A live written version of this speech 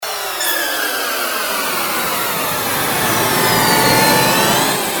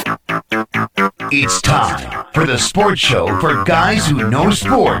It's time for the sports show for guys who know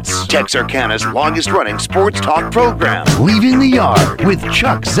sports. Texarkana's longest-running sports talk program. Leaving the Yard with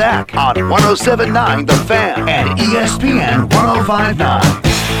Chuck Zach On 107.9 The Fan. and ESPN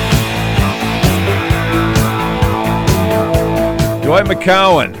 105.9. Dwight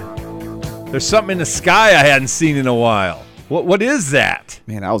McCown. There's something in the sky I hadn't seen in a while. What is that?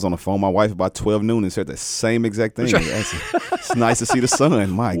 Man, I was on the phone with my wife about 12 noon and said the same exact thing. It's nice to see the sun.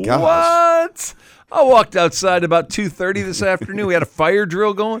 My gosh. What? I walked outside about 2:30 this afternoon. We had a fire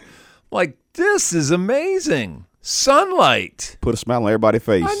drill going. I'm like, this is amazing. Sunlight. Put a smile on everybody's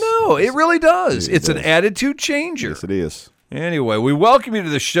face. I know. It really does. It It's an does. attitude changer. Yes, it is. Anyway, we welcome you to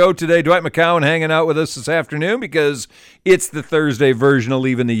the show today. Dwight McCown hanging out with us this afternoon because it's the Thursday version of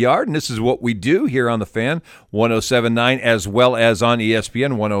Leaving the Yard, and this is what we do here on the Fan 107.9 as well as on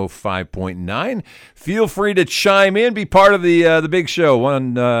ESPN 105.9. Feel free to chime in, be part of the big show.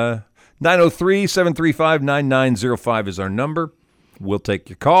 903-735-9905 is our number. We'll take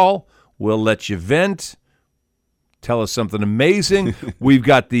your call. We'll let you vent. Tell us something amazing. We've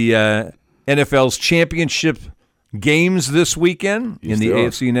got the NFL's championship games this weekend in the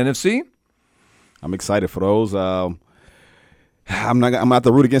AFC and NFC. I'm excited for those. I'm out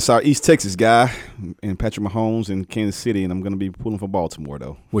to root against our East Texas guy and Patrick Mahomes in Kansas City, and I'm going to be pulling for Baltimore,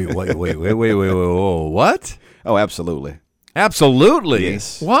 though. Wait, what? Oh, absolutely. Absolutely.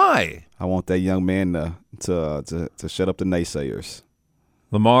 Yes. Why? I want that young man to shut up the naysayers.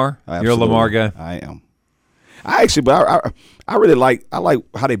 Lamar? Absolutely. You're a Lamar guy? I am. I really like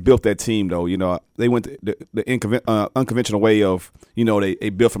how they built that team, though. You know, they went the unconventional way of, you know, they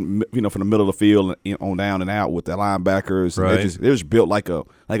built from the middle of the field on down and out with the linebackers. Right. And they're just built like a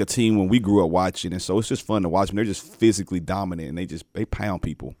team when we grew up watching, and so it's just fun to watch them. They're just physically dominant, and they pound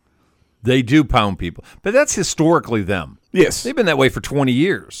people. They do pound people. But that's historically them. Yes, They've been that way for 20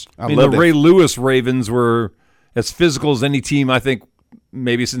 years. I mean, love the that. Ray Lewis Ravens were as physical as any team, I think,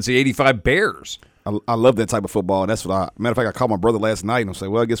 maybe since the 85 Bears. I love that type of football, and that's what matter of fact, I called my brother last night, and I said,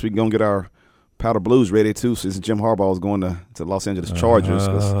 well, I guess we can go and get our powder blues ready, too, since Jim Harbaugh is going to the Los Angeles Chargers,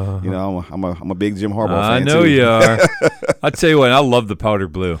 because, you know, I'm a big Jim Harbaugh fan, too. I know you are. I tell you what, I love the powder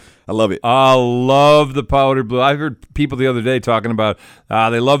blue. I love it. I love the powder blue. I heard people the other day talking about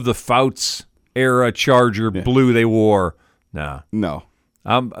they love the Fouts era Charger blue they wore. No.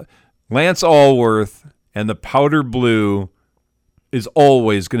 Lance Allworth and the powder blue is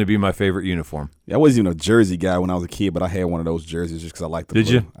always going to be my favorite uniform. Yeah, I wasn't even a jersey guy when I was a kid, but I had one of those jerseys just because I liked the blue.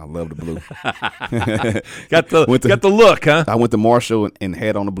 Did you? I love the blue. Got the look, huh? I went to Marshall and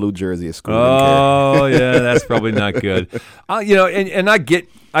had on a blue jersey at school. Oh, yeah, that's probably not good. You know, and I get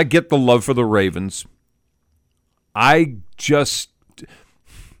the love for the Ravens. I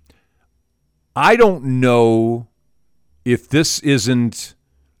don't know if this isn't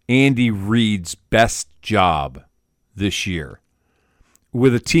Andy Reid's best job this year,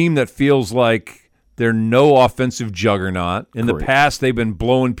 with a team that feels like they're no offensive juggernaut. In the past, they've been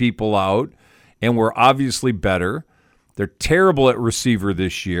blowing people out, and we're obviously better. They're terrible at receiver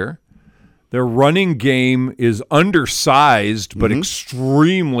this year. Their running game is undersized, but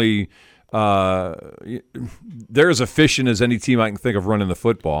extremely they're as efficient as any team I can think of running the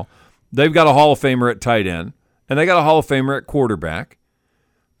football. They've got a Hall of Famer at tight end, and they got a Hall of Famer at quarterback.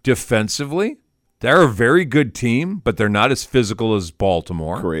 Defensively, they're a very good team, but they're not as physical as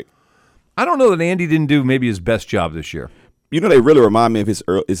Baltimore. Correct. I don't know that Andy didn't do maybe his best job this year. You know, they really remind me of his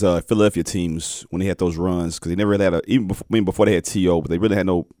Philadelphia teams when they had those runs, because they never really had before they had T.O., but they really had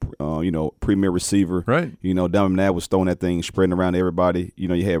no, premier receiver. Right. You know, Donovan McNabb was throwing that thing, spreading around to everybody. You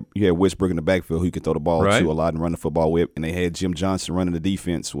know, you had Westbrook in the backfield who you could throw the ball to a lot and run the football with, and they had Jim Johnson running the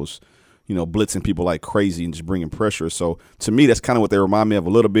defense, was, you know, blitzing people like crazy and just bringing pressure. So, to me, that's kind of what they remind me of a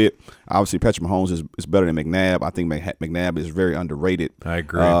little bit. Obviously, Patrick Mahomes is better than McNabb. I think McNabb is very underrated. I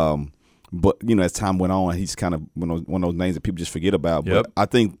agree. But, you know, as time went on, he's kind of one of those names that people just forget about. Yep. But I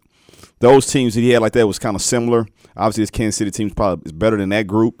think those teams that he had like that was kind of similar. Obviously, his Kansas City team is better than that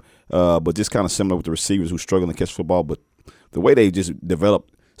group, but just kind of similar with the receivers who struggle to catch football. But the way they just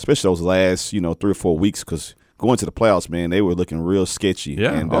developed, especially those last, 3 or 4 weeks, because going to the playoffs, man, they were looking real sketchy.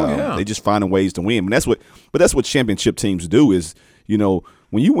 Yeah. And they just finding ways to win. And that's what championship teams do is, you know,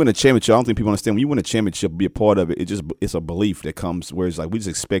 when you win a championship, I don't think people understand, when you win a championship, be a part of it, it's a belief that comes where it's like we just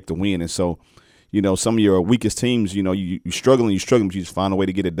expect to win. And so, you know, some of your weakest teams, you know, you struggle, but you just find a way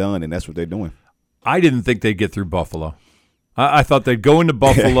to get it done, and that's what they're doing. I didn't think they'd get through Buffalo. I thought they'd go into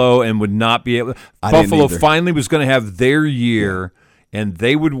Buffalo and would not be able. Buffalo finally was going to have their year, and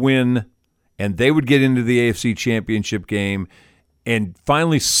they would win, and they would get into the AFC Championship game. and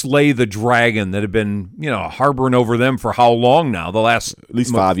finally slay the dragon that had been, harboring over them for how long now? At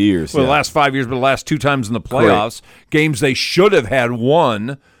least 5 years. Well, the last 5 years, but the last 2 times in the playoffs. Correct. Games they should have had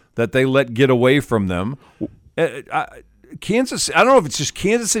won that they let get away from them. Kansas, I don't know if it's just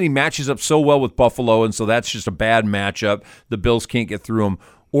Kansas City matches up so well with Buffalo, and so that's just a bad matchup. The Bills can't get through them.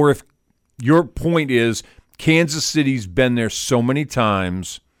 Or if your point is Kansas City's been there so many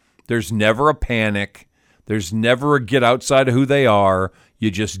times, there's never a panic. There's never a get outside of who they are.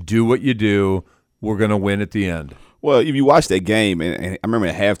 You just do what you do. We're going to win at the end. Well, if you watch that game, and I remember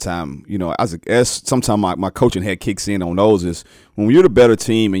at halftime, sometimes my coaching head kicks in on those is when you're the better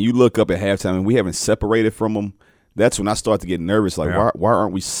team and you look up at halftime and we haven't separated from them, that's when I start to get nervous. Like, why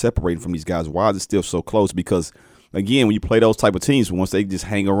aren't we separating from these guys? Why is it still so close? Because, again, when you play those type of teams, once they just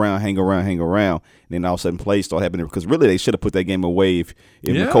hang around, and then all of a sudden plays start happening. Because really they should have put that game away if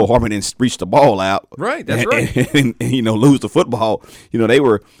Nicole Hartman didn't reach the ball out. Right, that's right. And lose the football. They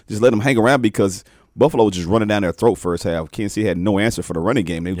were just letting them hang around because Buffalo was just running down their throat first half. Kansas City had no answer for the running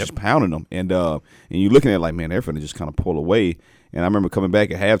game. They were just pounding them. And you're looking at it like, man, they're going to just kind of pull away. And I remember coming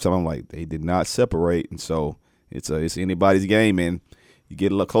back at halftime, I'm like, they did not separate. And so it's anybody's game, and you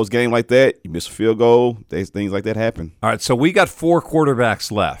get a close game like that, you miss a field goal, things like that happen. All right, so we got 4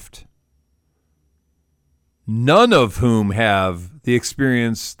 quarterbacks left, none of whom have the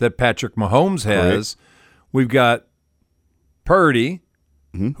experience that Patrick Mahomes has. Correct. We've got Purdy,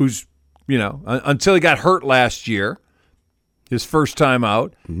 who's, until he got hurt last year, his first time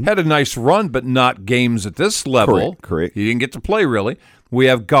out, had a nice run, but not games at this level. Correct. He didn't get to play, really. We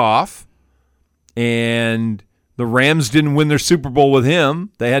have Goff, and the Rams didn't win their Super Bowl with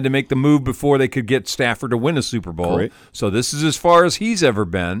him. They had to make the move before they could get Stafford to win a Super Bowl. Correct. So this is as far as he's ever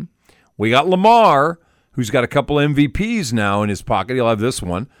been. We got Lamar, who's got a couple MVPs now in his pocket. He'll have this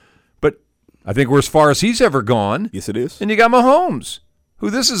one. But I think we're as far as he's ever gone. Yes, it is. And you got Mahomes,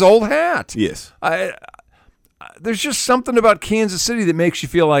 who this is old hat. Yes. There's just something about Kansas City that makes you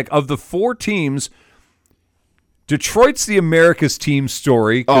feel like of the 4 teams, Detroit's the America's team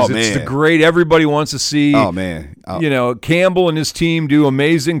story because it's the great everybody wants to see. Oh, man. Campbell and his team do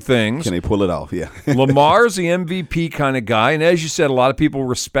amazing things. Can they pull it off? Yeah. Lamar's the MVP kind of guy. And as you said, a lot of people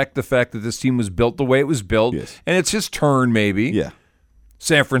respect the fact that this team was built the way it was built. Yes. And it's his turn, maybe. Yeah.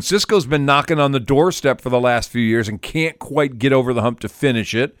 San Francisco's been knocking on the doorstep for the last few years and can't quite get over the hump to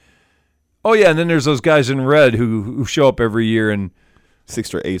finish it. Oh, yeah, and then there's those guys in red who show up every year and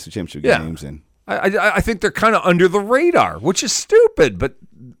 6 or 8 championship games. And I think they're kind of under the radar, which is stupid, but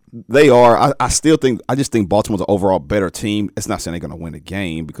they are. I just think Baltimore's an overall better team. It's not saying they're going to win a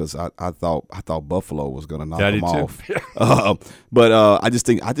game because I thought Buffalo was going to knock them off. But I just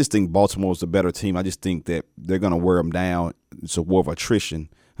think Baltimore's the better team. I just think that they're going to wear them down. It's a war of attrition.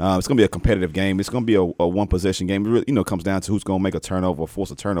 It's going to be a competitive game. It's going to be a one-possession game. It really, comes down to who's going to make a turnover,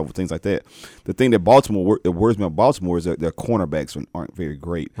 force a turnover, things like that. The thing that worries me about Baltimore is that their cornerbacks aren't very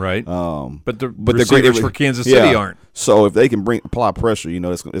great. Right. But the receivers for Kansas City aren't. So if they can apply pressure,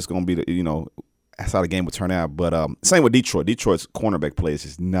 it's going to be that's how the game would turn out. But same with Detroit. Detroit's cornerback play is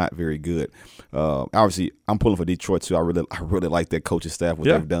just not very good. Obviously, I'm pulling for Detroit too. I really like their coaching staff, what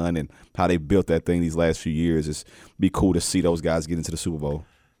they've done and how they built that thing these last few years. It's be cool to see those guys get into the Super Bowl.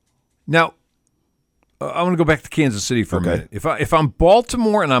 Now, I want to go back to Kansas City for a minute. If I'm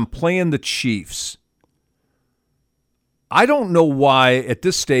Baltimore and I'm playing the Chiefs, I don't know why at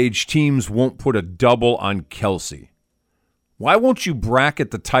this stage teams won't put a double on Kelsey. Why won't you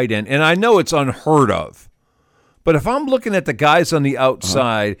bracket the tight end? And I know it's unheard of, but if I'm looking at the guys on the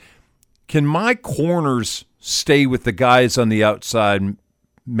outside, can my corners stay with the guys on the outside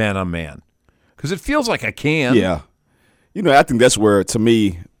man on man? Because it feels like I can. Yeah. I think that's where, to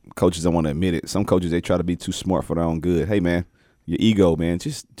me, coaches don't want to admit it. Some coaches, they try to be too smart for their own good. Hey, man, your ego, man,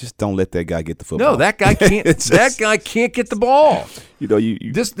 just don't let that guy get the football. No, that guy can't. That guy can't get the ball.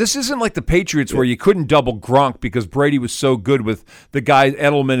 This isn't like the Patriots where you couldn't double Gronk because Brady was so good with the guy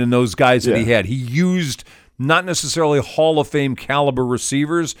Edelman and those guys that he had. He used not necessarily Hall of Fame caliber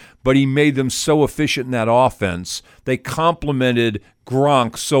receivers, but he made them so efficient in that offense. They complemented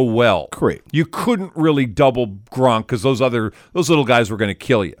Gronk so well. Correct. You couldn't really double Gronk because those little guys were going to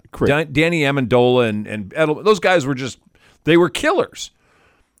kill you. Correct. Danny Amendola and Edelman, those guys were they were killers.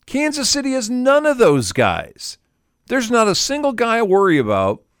 Kansas City has none of those guys. There's not a single guy I worry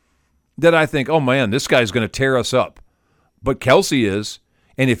about that I think, oh man, this guy's going to tear us up. But Kelsey is.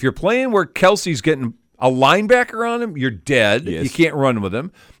 And if you're playing where Kelsey's getting a linebacker on him, you're dead. Yes. You can't run with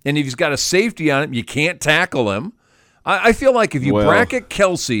him. And if he's got a safety on him, you can't tackle him. I feel like if you bracket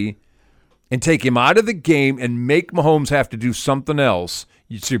Kelsey and take him out of the game and make Mahomes have to do something else,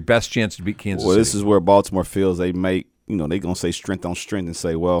 it's your best chance to beat Kansas City. Well, this is where Baltimore feels they make they gonna say strength on strength and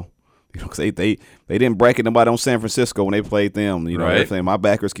say, well, because they didn't bracket nobody on San Francisco when they played them. They're saying my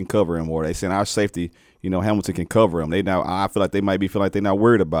backers can cover him, or they saying our safety, Hamilton can cover him. I feel like they might feel like they're not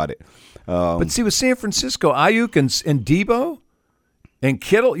worried about it. But see, with San Francisco, Ayuk and Debo and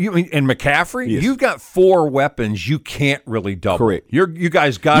Kittle, and McCaffrey, you've got 4 weapons you can't really double. Correct. You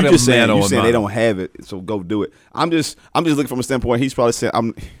guys got him. You're saying they don't have it, so go do it. I'm just looking from a standpoint. He's probably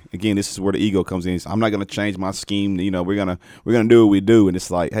saying, again, this is where the ego comes in. I'm not going to change my scheme. We're gonna do what we do, and it's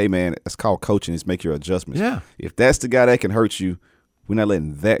like, hey man, it's called coaching. It's make your adjustments. Yeah. If that's the guy that can hurt you, we're not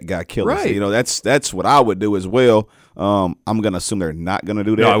letting that guy kill us. Right. That's what I would do as well. I'm going to assume they're not going to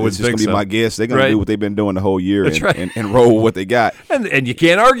do that. No, I wouldn't it's just going to be so. My guess. They're going to do what they've been doing the whole year and roll with what they got. And you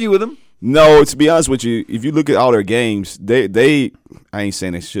can't argue with them. No, to be honest with you, if you look at all their games, they I ain't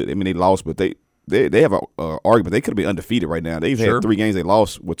saying they should. I mean, they lost, but they have an argument. They could have been undefeated right now. They've had 3 games they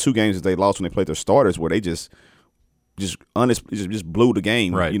lost. 2 games that they lost when they played their starters, where they just blew the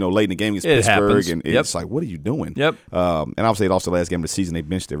game. Right. Late in the game against Pittsburgh, happens. and it's like, what are you doing? Yep. And obviously they lost the last game of the season. They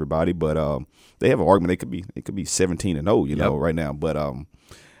benched everybody, but they have an argument. They could be 17-0, right now. But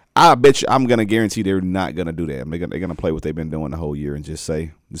I bet you, I'm gonna guarantee they're not gonna do that. They're gonna play what they've been doing the whole year and just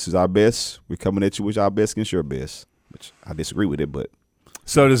say, this is our best. We're coming at you with our best against your best. Which I disagree with it, but.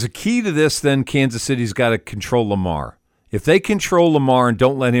 So does a key to this then? Kansas City's got to control Lamar. If they control Lamar and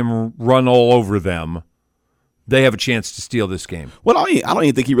don't let him run all over them, they have a chance to steal this game. Well, I don't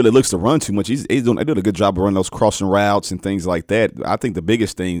even think he really looks to run too much. They doing a good job of running those crossing routes and things like that. I think the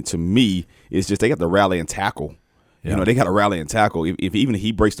biggest thing to me is just they got to rally and tackle. Yeah. They got to rally and tackle. If even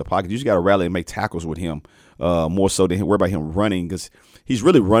he breaks the pocket, you just got to rally and make tackles with him more so than worry about him running, because he's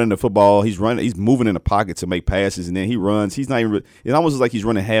really running the football. He's moving in the pocket to make passes, and then he runs. He's not even. It almost looks like he's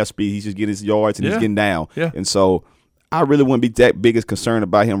running half speed. He's just getting his yards and he's getting down. Yeah. And so I really wouldn't be that biggest concerned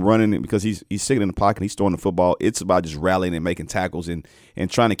about him running, because he's sitting in the pocket, he's throwing the football. It's about just rallying and making tackles and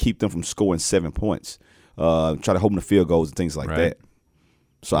trying to keep them from scoring 7 points. Try to hold them to field goals and things like that.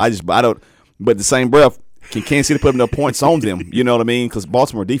 So I don't. But the same breath, can Kansas City put up enough points on them? You know what I mean? Because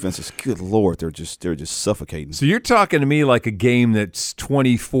Baltimore defense is, good Lord, they're just suffocating. So you're talking to me like a game that's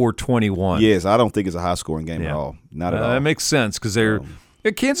 24-21. Yes, I don't think it's a high scoring game at all. Not at all. That makes sense, because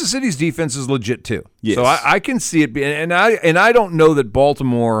Kansas City's defense is legit too. Yes. So I can see it, and I don't know that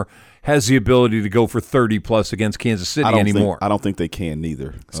Baltimore has the ability to go for 30+ against Kansas City anymore. I don't think they can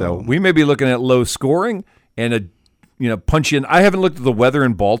neither. So we may be looking at low scoring and punch in. I haven't looked at the weather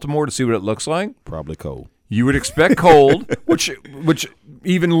in Baltimore to see what it looks like. Probably cold. You would expect cold, which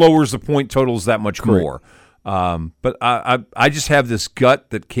even lowers the point totals that much more. But I just have this gut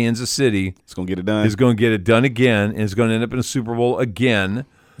that Kansas City is going to get it done. Is going to get it done again, and is going to end up in a Super Bowl again.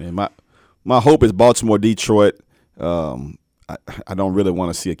 And my hope is Baltimore, Detroit. I don't really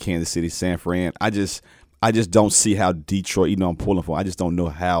want to see a Kansas City, San Fran. I just don't see how Detroit. I'm pulling for. I just don't know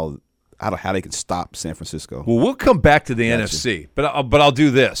how they can stop San Francisco. Well, we'll come back to the NFC, but I'll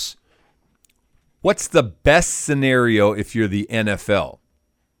do this. What's the best scenario if you're the NFL?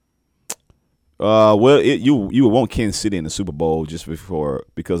 Well, you would want Kansas City in the Super Bowl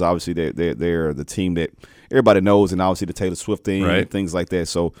because obviously they're the team that everybody knows, and obviously the Taylor Swift thing and things like that.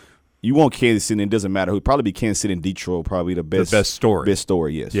 So you want Kansas City, and it doesn't matter who. Probably be Kansas City and Detroit, probably the best story. Best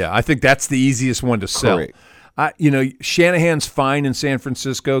story, yes. Yeah, I think that's the easiest one to sell. Correct. Shanahan's fine in San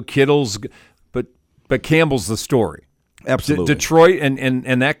Francisco, Kittle's, but Campbell's the story. Absolutely. Detroit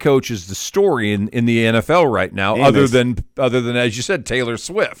and that coach is the story in the NFL right now, and other than as you said, Taylor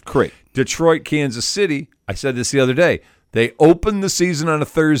Swift. Correct. Detroit, Kansas City. I said this the other day. They opened the season on a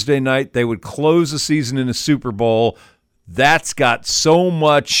Thursday night. They would close the season in a Super Bowl. That's got so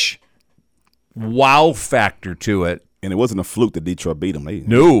much wow factor to it. And it wasn't a fluke that Detroit beat them.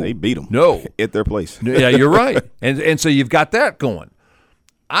 They beat them. No. At their place. Yeah, you're right. And so you've got that going.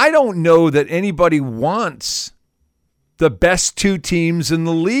 I don't know that anybody wants the best 2 teams in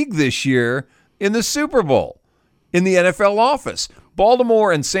the league this year in the Super Bowl in the NFL office.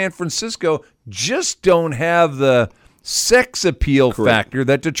 Baltimore and San Francisco just don't have the sex appeal factor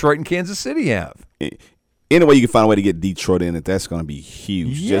that Detroit and Kansas City have. Any way you can find a way to get Detroit in it, that's going to be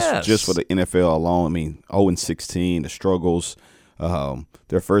huge. Yes. Just for the NFL alone. I mean, 0-16, the struggles.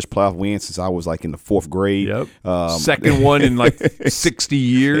 Their first playoff win since I was like in the 4th grade. Yep. Second one in like 60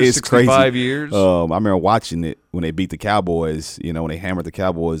 years, 65 years. I remember watching it when they beat the Cowboys, when they hammered the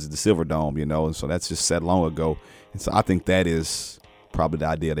Cowboys at the Silverdome, and so that's just that long ago. And so I think that is probably the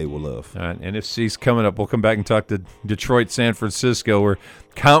idea they will love. All right, NFC's coming up. We'll come back and talk to Detroit, San Francisco. We're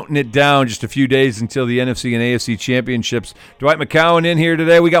counting it down just a few days until the NFC and AFC championships. Dwight McCown in here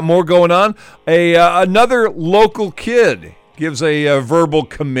today. We got more going on. Another local kid gives a verbal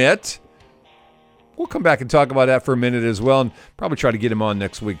commit. We'll come back and talk about that for a minute as well, and probably try to get him on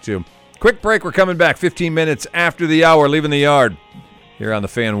next week too. Quick break. We're coming back 15 minutes after the hour, leaving the yard here on the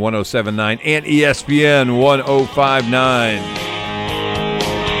Fan 107.9 and ESPN 105.9.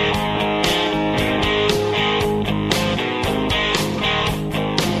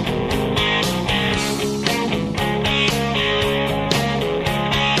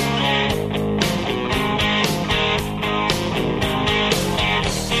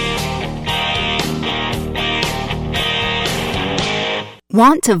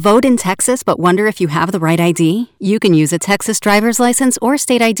 Want to vote in Texas but wonder if you have the right ID? You can use a Texas driver's license or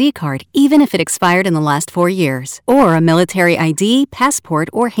state ID card, even if it expired in the last 4 years. Or a military ID, passport,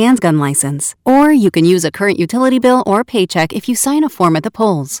 or handgun license. Or you can use a current utility bill or paycheck if you sign a form at the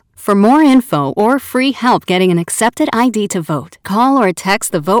polls. For more info or free help getting an accepted ID to vote, call or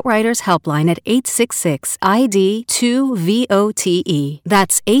text the Vote Writers Helpline at 866-ID-2-VOTE.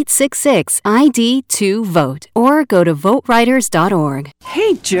 That's 866-ID-2-VOTE. Or go to votewriters.org.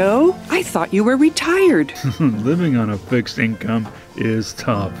 Hey, Joe, I thought you were retired. Living on a fixed income is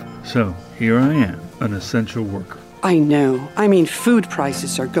tough. So here I am, an essential worker. I know. I mean, food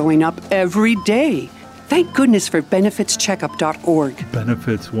prices are going up every day. Thank goodness for benefitscheckup.org.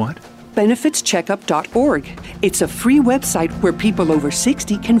 Benefits what? Benefitscheckup.org. It's a free website where people over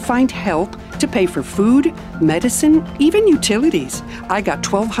 60 can find help to pay for food, medicine, even utilities. I got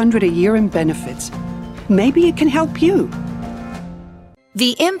 $1,200 a year in benefits. Maybe it can help you.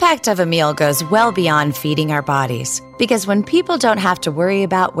 The impact of a meal goes well beyond feeding our bodies, because when people don't have to worry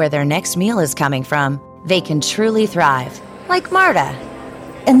about where their next meal is coming from, they can truly thrive, like Marta.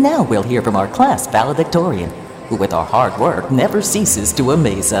 And now we'll hear from our class valedictorian, who with our hard work never ceases to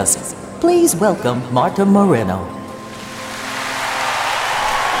amaze us. Please welcome Marta Moreno.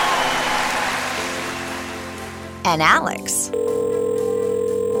 And Alex.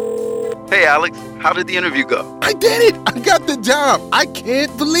 Hey, Alex, how did the interview go? I did it! I got the job! I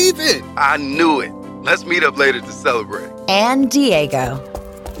can't believe it! I knew it. Let's meet up later to celebrate. And Diego.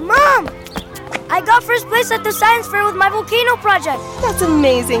 Mom! I got first place at the science fair with my volcano project. That's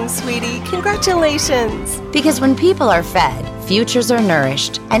amazing, sweetie. Congratulations. Because when people are fed, futures are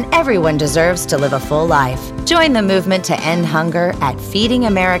nourished, and everyone deserves to live a full life. Join the movement to end hunger at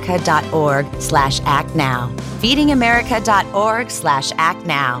feedingamerica.org/actnow.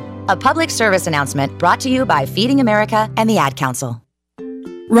 feedingamerica.org/actnow. A public service announcement brought to you by Feeding America and the Ad Council.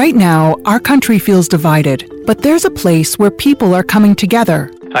 Right now, our country feels divided, but there's a place where people are coming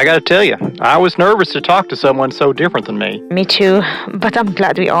together. I gotta tell you, I was nervous to talk to someone so different than me. Me too, but I'm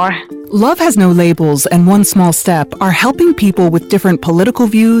glad we are. Love Has No Labels and One Small Step are helping people with different political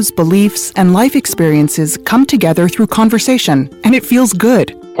views, beliefs, and life experiences come together through conversation, and it feels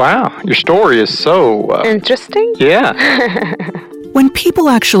good. Wow, your story is so... interesting? Yeah. When people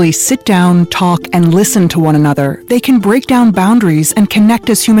actually sit down, talk, and listen to one another, they can break down boundaries and connect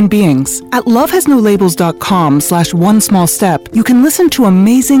as human beings. At lovehasnolabels.com/onesmallstep, you can listen to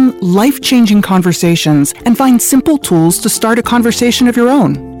amazing, life-changing conversations and find simple tools to start a conversation of your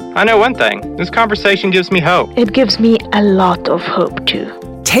own. I know one thing. This conversation gives me hope. It gives me a lot of hope, too.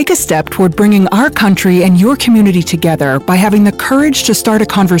 Take a step toward bringing our country and your community together by having the courage to start a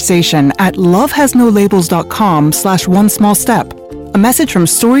conversation at lovehasnolabels.com/onesmallstep. A message from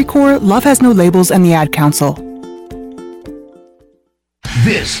StoryCorps, Love Has No Labels, and the Ad Council.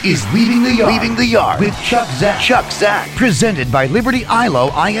 This is Leaving the Yard. Leaving the Yard with Chuck Zach. Chuck Zach. Presented by Liberty ILO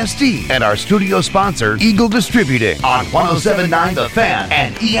ISD and our studio sponsor, Eagle Distributing, on 107.9 The Fan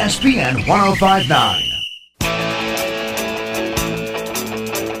and ESPN 105.9.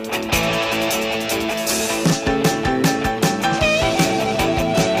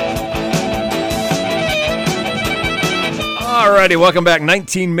 Alrighty, welcome back.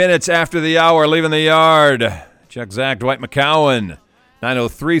 19 minutes after the hour, Leaving the Yard. Chuck Zach, Dwight McCown.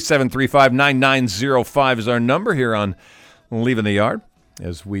 903-735-9905 is our number here on Leaving the Yard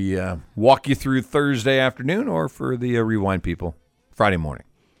as we walk you through Thursday afternoon, or for the rewind people, Friday morning.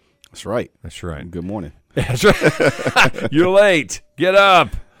 That's right. That's right. Good morning. That's right. You're late. Get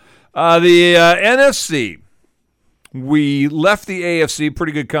up. The NFC. We left the AFC.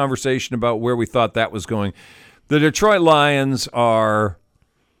 Pretty good conversation about where we thought that was going. The Detroit Lions are,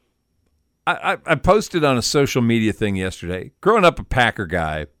 I posted on a social media thing yesterday. Growing up a Packer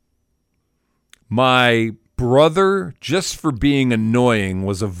guy, my brother, just for being annoying,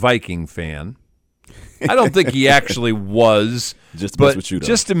 was a Viking fan. I don't think he actually was. Just to mess with you, though.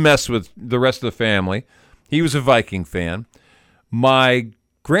 Just to mess with the rest of the family. He was a Viking fan. My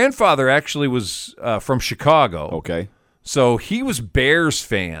grandfather actually was from Chicago. Okay. So he was Bears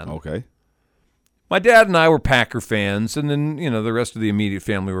fan. Okay. My dad and I were Packer fans, and then, the rest of the immediate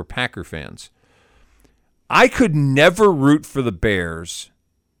family were Packer fans. I could never root for the Bears,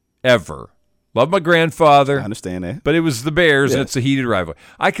 ever. Love my grandfather. I understand that. But it was the Bears, and it's a heated rivalry.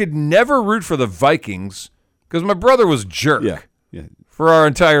 I could never root for the Vikings because my brother was a jerk for our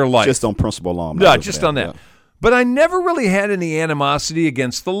entire life. Just on principle alone. No, just on that. Yeah. But I never really had any animosity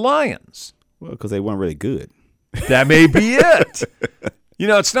against the Lions. Well, because they weren't really good. That may be it.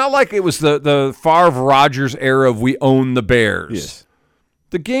 It's not like it was the Favre-Rodgers era of we own the Bears. Yes.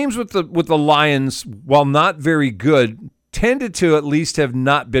 The games with the Lions, while not very good, tended to at least have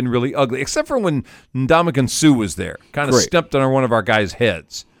not been really ugly, except for when Ndamukong Suh was there. Kind of stepped on one of our guys'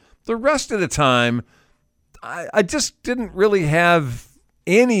 heads. The rest of the time, I just didn't really have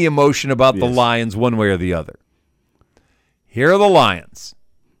any emotion about the Lions one way or the other. Here are the Lions.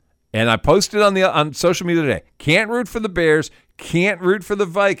 And I posted on social media today, can't root for the Bears, can't root for the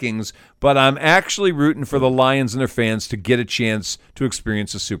Vikings, but I'm actually rooting for the Lions and their fans to get a chance to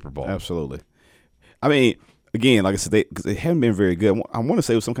experience a Super Bowl. Absolutely. I mean, again, like I said, they haven't been very good. I want to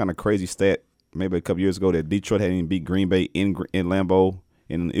say it was some kind of crazy stat maybe a couple years ago that Detroit hadn't even beat Green Bay in Lambeau.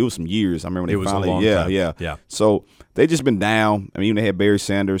 And it was some years. I remember when they finally, a long time. Yeah. So they just been down. I mean, even they had Barry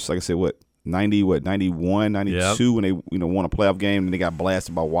Sanders, like I said, 91, 92 when they won a playoff game, and they got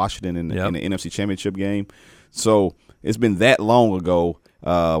blasted by Washington in the NFC Championship game. So it's been that long ago.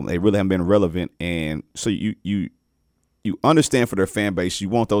 They really haven't been relevant, and so you understand for their fan base, you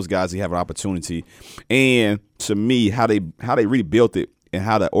want those guys to have an opportunity. And to me, how they rebuilt it and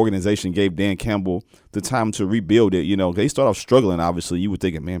how the organization gave Dan Campbell the time to rebuild it. They started off struggling, obviously. You were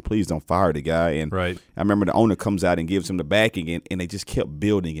thinking, man, please don't fire the guy. And I remember the owner comes out and gives him the backing, and they just kept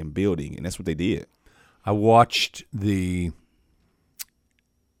building and building, and that's what they did. I watched the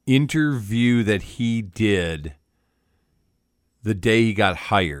interview that he did the day he got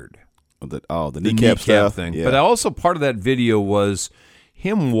hired. The kneecap thing. Yeah. But also part of that video was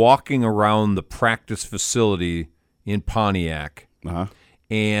him walking around the practice facility in Pontiac.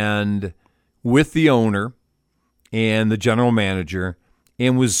 And with the owner and the general manager,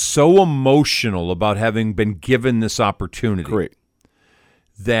 and was so emotional about having been given this opportunity. Correct.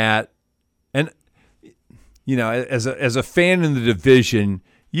 That, and as a fan in the division,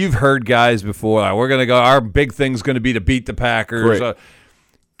 you've heard guys before, we're going to go, our big thing's going to be to beat the Packers.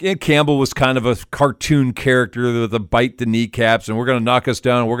 Campbell was kind of a cartoon character with a bite the kneecaps, and we're going to knock us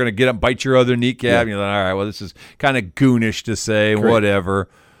down, and we're going to get up, bite your other kneecap. Yeah. And you're like, all right, well, this is kind of goonish to say, whatever.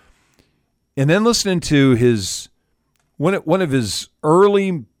 And then listening to one of his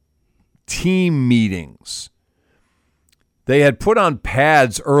early team meetings, they had put on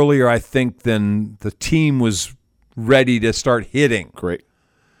pads earlier, I think, than the team was ready to start hitting. Great.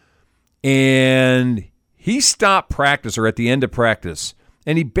 And he stopped practice, or at the end of practice,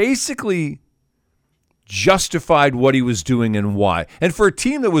 and he basically justified what he was doing and why. And for a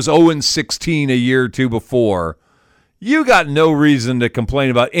team that was 0-16 a year or two before, you got no reason to complain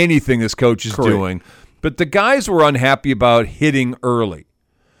about anything this coach is doing. But the guys were unhappy about hitting early.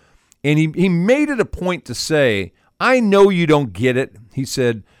 And he made it a point to say, I know you don't get it, he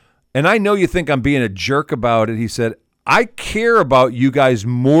said, and I know you think I'm being a jerk about it. He said, I care about you guys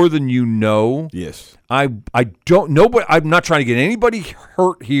more than you know. Yes. I don't know, but I'm not trying to get anybody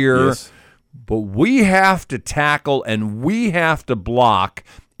hurt here. Yes. But we have to tackle, and we have to block,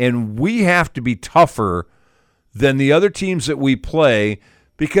 and we have to be tougher than the other teams that we play,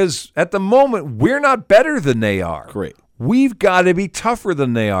 because at the moment we're not better than they are. Great. We've got to be tougher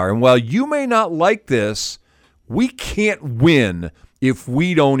than they are. And while you may not like this, we can't win if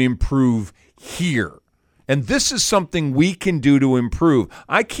we don't improve here. And this is something we can do to improve.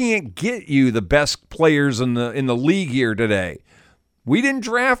 I can't get you the best players in the league here today. We didn't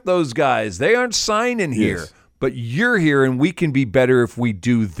draft those guys. They aren't signing here. Yes. But you're here, and we can be better if we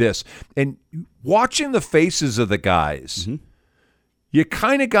do this. And watching the faces of the guys, you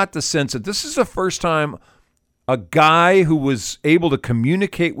kind of got the sense that this is the first time a guy who was able to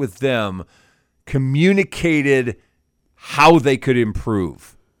communicate with them communicated how they could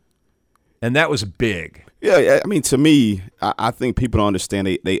improve. And that was big. Yeah, I mean, to me, I think people don't understand.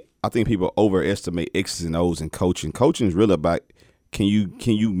 I think people overestimate X's and O's in coaching. Coaching is really about can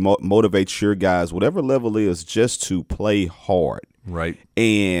you motivate your guys, whatever level it is, just to play hard. Right.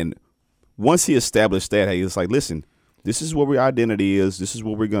 And once he established that, hey, it's like, listen, this is what our identity is. This is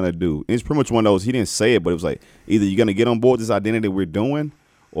what we're going to do. And it's pretty much one of those, he didn't say it, but it was like, either you're going to get on board this identity we're doing,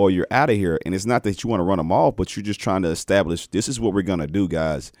 or you're out of here. And it's not that you want to run them off, but you're just trying to establish this is what we're going to do,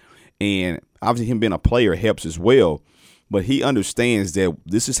 guys. And obviously him being a player helps as well, but he understands that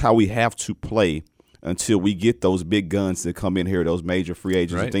this is how we have to play until we get those big guns that come in here, those major free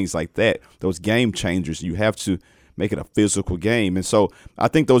agents and things like that, those game changers. You have to make it a physical game. And so I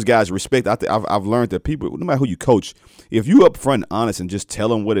think those guys respect. I've learned that people, no matter who you coach, if you upfront and honest and just tell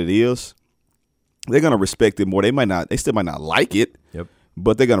them what it is, they're gonna respect it more. They still might not like it. Yep.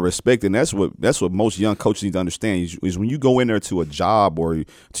 But they're gonna respect it. And that's what most young coaches need to understand is when you go in there to a job or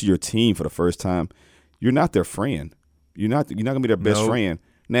to your team for the first time, you're not their friend. You're not gonna be their best friend.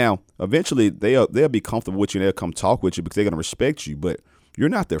 Now, eventually they'll be comfortable with you and they'll come talk with you because they're gonna respect you. But you're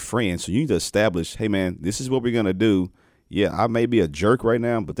not their friend, so you need to establish, hey man, this is what we're gonna do. Yeah, I may be a jerk right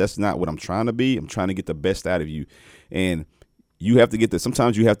now, but that's not what I'm trying to be. I'm trying to get the best out of you, and you have to get this.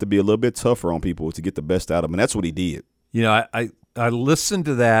 Sometimes you have to be a little bit tougher on people to get the best out of them, and that's what he did. You know, I listened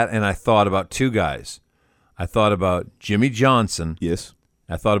to that and I thought about two guys. I thought about Jimmy Johnson. Yes.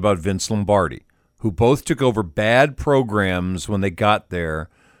 I thought about Vince Lombardi, who both took over bad programs when they got there,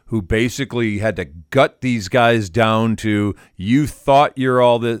 who basically had to gut these guys down to, you thought you're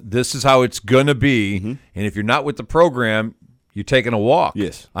all this is how it's going to be, and if you're not with the program, you're taking a walk.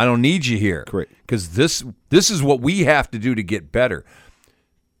 Yes. I don't need you here. Correct. Because this is what we have to do to get better.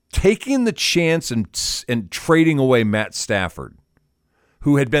 Taking the chance and trading away Matt Stafford,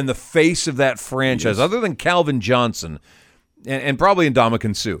 who had been the face of that franchise, other than Calvin Johnson and probably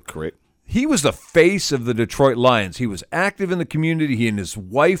Ndamukong Suh. Correct. He was the face of the Detroit Lions. He was active in the community. He and his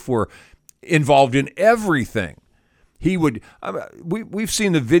wife were involved in everything. He would. We've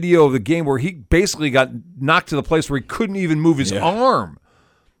seen the video of the game where he basically got knocked to the place where he couldn't even move his arm,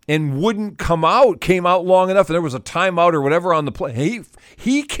 and wouldn't come out. Came out long enough, and there was a timeout or whatever on the play.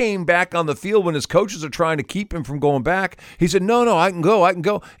 He came back on the field when his coaches are trying to keep him from going back. He said, "No, I can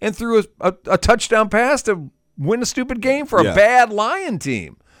go," and threw a touchdown pass to win a stupid game for a bad Lion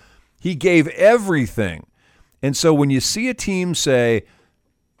team. He gave everything. And so when you see a team say,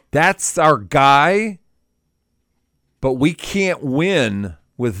 that's our guy, but we can't win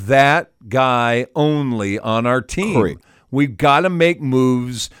with that guy only on our team. Correct. We've got to make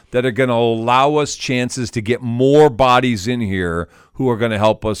moves that are going to allow us chances to get more bodies in here who are going to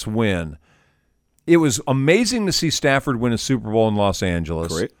help us win. It was amazing to see Stafford win a Super Bowl in Los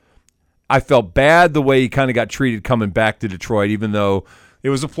Angeles. Correct. I felt bad the way he kind of got treated coming back to Detroit, even though it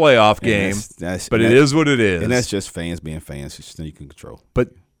was a playoff game, but it is what it is. And that's just fans being fans. It's nothing you can control.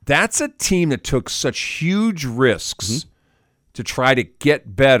 But that's a team that took such huge risks to try to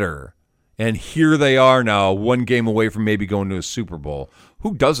get better, and here they are now, one game away from maybe going to a Super Bowl.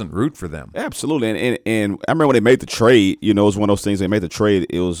 Who doesn't root for them? Absolutely. And I remember when they made the trade, it was one of those things. They made the trade.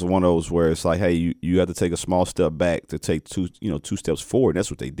 It was one of those where it's like, hey, you have to take a small step back to take two steps forward. And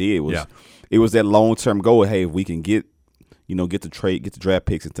that's what they did. It was that long-term goal. Hey, if we can get the trade, get the draft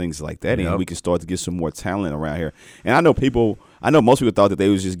picks and things like that, and we can start to get some more talent around here. And I know most people thought that they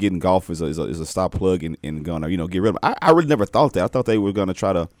was just getting golf as a stop plug and gonna get rid of him. I really never thought that. I thought they were gonna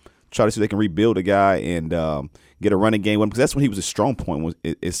try to see if they can rebuild a guy and get a running game with him, because that's when he was a strong point.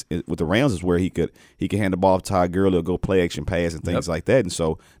 With the Rams is where he could hand the ball to Todd Gurley or go play action pass and things like that. And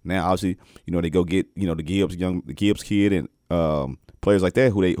so now obviously they go get the Gibbs kid and players like that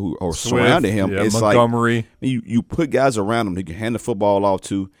who are surrounding him. Yeah, it's Montgomery. Like you put guys around him who can hand the football off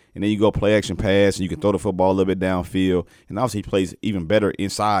to, and then you go play action pass, and you can throw the football a little bit downfield. And obviously he plays even better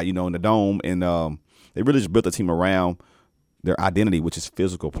inside, in the dome. And they really just built the team around their identity, which is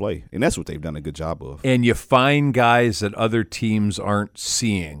physical play, and that's what they've done a good job of. And you find guys that other teams aren't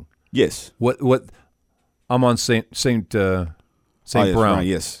seeing. Yes. What I'm on Saint Brown.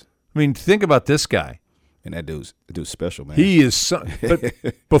 Yes. I mean, think about this guy. And that dude's special, man. He is. But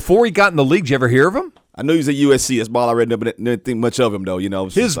before he got in the league, did you ever hear of him? I knew he was at USC. That's all I read, but didn't think much of him, though.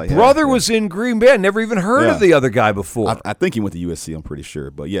 His brother was in Green Bay. I never even heard of the other guy before. I think he went to USC. I'm pretty sure,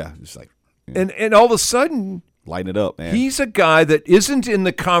 but yeah, it's like. Yeah. And all of a sudden, lighten it up, man. He's a guy that isn't in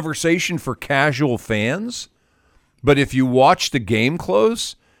the conversation for casual fans, but if you watch the game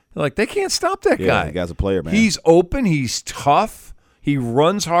close, like they can't stop that guy. The guy's a player, man. He's open. He's tough. He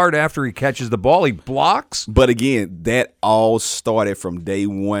runs hard after he catches the ball. He blocks. But again, that all started from day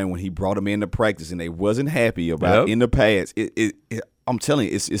one when he brought him into practice, and they wasn't happy about in the past. I'm telling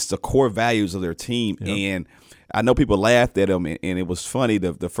you, it's the core values of their team. Yep. And I know people laughed at him, and it was funny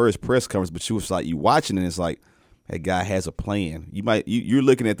the first press conference. But you was like, you watching, and it's like that guy has a plan. You're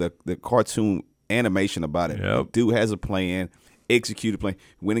looking at the cartoon animation about it. Yep. The dude has a plan, executed plan.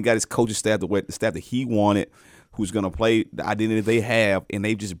 Went and got his coaching staff, the staff that he wanted, who's going to play the identity they have, and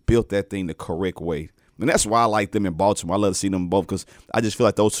they've just built that thing the correct way. And that's why I like them in Baltimore. I love to see them both because I just feel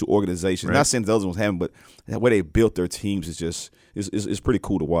like those two organizations, not saying the other ones haven't, but the way they built their teams is just is pretty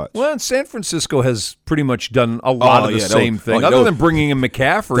cool to watch. Well, and San Francisco has pretty much done a lot of the same thing, other than bringing in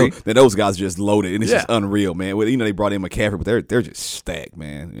McCaffrey. Those guys are just loaded, and it's just unreal, man. Well, they brought in McCaffrey, but they're just stacked,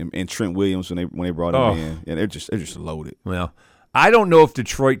 man. And Trent Williams when they brought him in, and they're just loaded. Well, I don't know if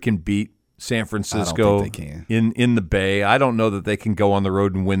Detroit can beat San Francisco I don't think they can. in the Bay. I don't know that they can go on the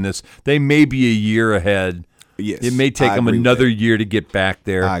road and win this. They may be a year ahead. Yes, it may take them another year to get back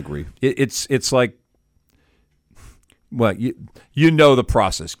there. I agree. It's like, well, you know the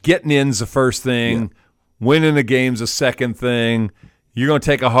process. Getting in's the first thing. Winning the game's the second thing. You're going to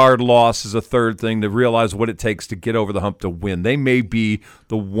take a hard loss as a third thing to realize what it takes to get over the hump to win. They may be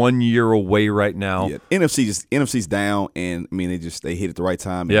the 1 year away right now. Yeah, NFC's down, and I mean they hit at the right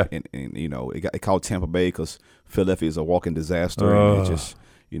time. And you know it called Tampa Bay because Philadelphia is a walking disaster, and it just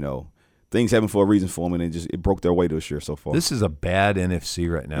things happen for a reason for them, and it broke their way this year so far. This is a bad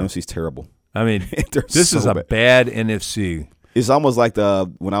NFC right now. NFC's terrible. I mean, this is a bad NFC. It's almost like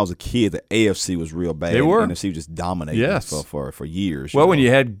when I was a kid, the AFC was real bad. They were. And NFC just dominated for years. Well, when you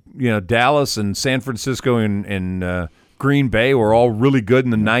had Dallas and San Francisco and Green Bay were all really good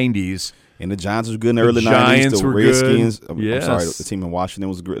in the 90s. And the Giants was good in the early 90s. The Redskins, yes. I'm sorry, the team in Washington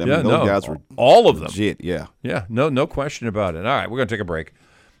was great. I mean, those guys were all of them. Legit, yeah. Yeah, no question about it. All right, we're going to take a break.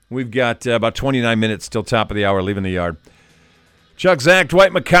 We've got about 29 minutes till top of the hour, leaving the yard. Chuck Zach,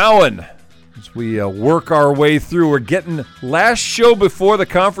 Dwight McCown. As we work our way through, we're getting last show before the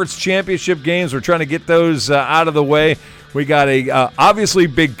conference championship games. We're trying to get those out of the way. We got a obviously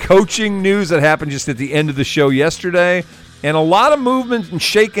big coaching news that happened just at the end of the show yesterday, and a lot of movement and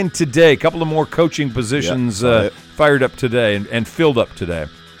shaking today. A couple of more coaching positions fired up today and filled up today.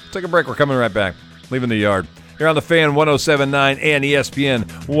 Take a break. We're coming right back. Leaving the yard. Here on the Fan 107.9 and ESPN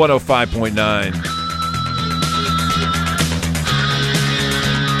 105.9.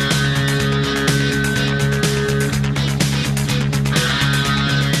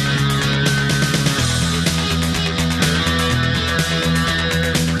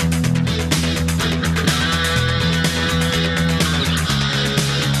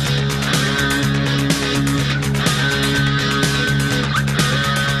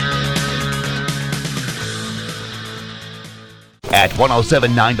 At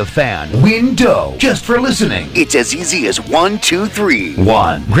 107.9 The Fan, Window. Just for listening, it's as easy as 1, 2, 3.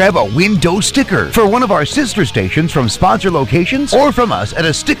 1. Grab a Window sticker for one of our sister stations from sponsor locations or from us at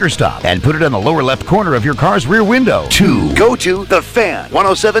a sticker stop and put it on the lower left corner of your car's rear window. 2. Go to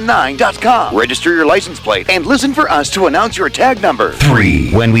thefan1079.com. Register your license plate and listen for us to announce your tag number.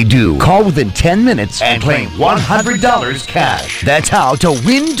 3. When we do, call within 10 minutes and claim $100 cash. That's how to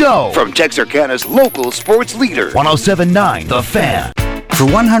Window. From Texarkana's local sports leader, 107.9 The Fan. For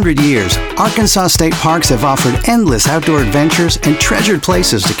 100 years, Arkansas State Parks have offered endless outdoor adventures and treasured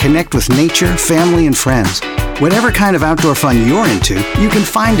places to connect with nature, family, and friends. Whatever kind of outdoor fun you're into, you can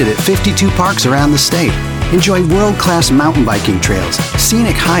find it at 52 parks around the state. Enjoy world-class mountain biking trails,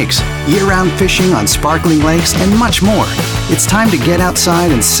 scenic hikes, year-round fishing on sparkling lakes, and much more. It's time to get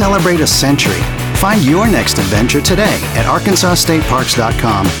outside and celebrate a century. Find your next adventure today at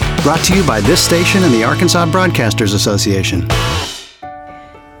ArkansasStateParks.com. Brought to you by this station and the Arkansas Broadcasters Association.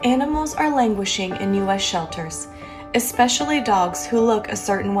 Animals are languishing in U.S. shelters, especially dogs who look a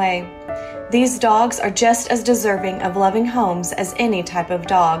certain way. These dogs are just as deserving of loving homes as any type of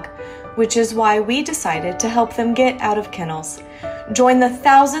dog, which is why we decided to help them get out of kennels. Join the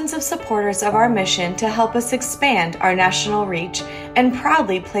thousands of supporters of our mission to help us expand our national reach and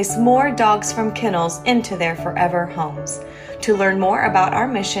proudly place more dogs from kennels into their forever homes. To learn more about our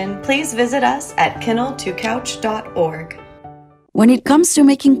mission, please visit us at kennel2couch.org. When it comes to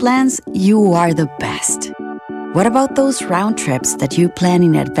making plans, you are the best. What about those round trips that you plan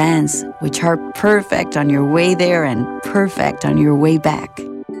in advance, which are perfect on your way there and perfect on your way back?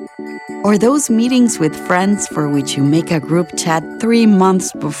 Or those meetings with friends for which you make a group chat 3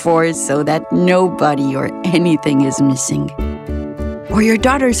 months before so that nobody or anything is missing? Or your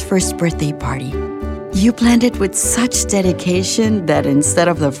daughter's first birthday party. You planned it with such dedication that instead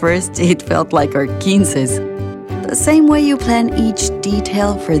of the first, it felt like our 15's. The same way you plan each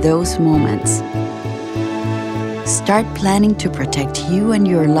detail for those moments. Start planning to protect you and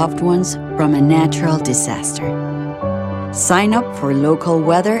your loved ones from a natural disaster. Sign up for local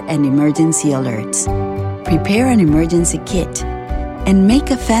weather and emergency alerts. Prepare an emergency kit. And make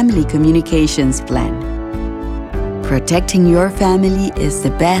a family communications plan. Protecting your family is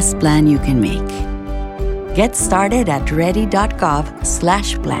the best plan you can make. Get started at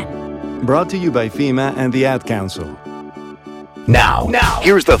ready.gov/plan. Brought to you by FEMA and the Ad Council. Now,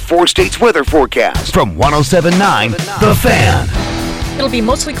 here's the 4 states weather forecast from 107.9 The Fan. It'll be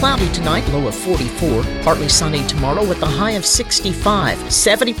mostly cloudy tonight, low of 44. Partly sunny tomorrow with a high of 65.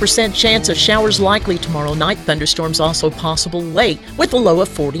 70% chance of showers likely tomorrow night. Thunderstorms also possible late with a low of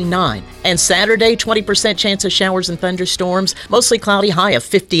 49. And Saturday, 20% chance of showers and thunderstorms, mostly cloudy, high of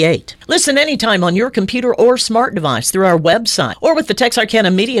 58. Listen anytime on your computer or smart device through our website or with the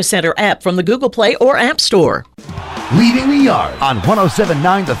Texarkana Media Center app from the Google Play or App Store. Leaving the Yard on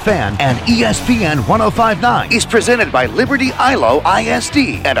 107.9 The Fan and ESPN 105.9 is presented by Liberty ILO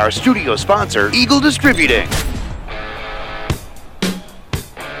ISD and our studio sponsor, Eagle Distributing.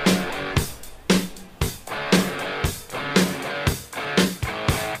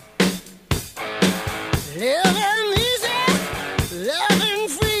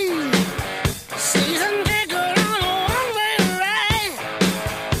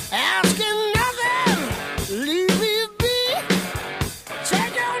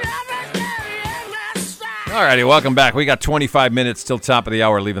 All righty, welcome back. We got 25 minutes till top of the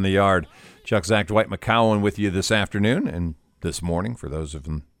hour, Leaving the Yard. Chuck, Zach, Dwight, McCown with you this afternoon and this morning for those of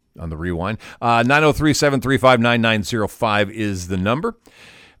them on the rewind. 903-735-9905 is the number.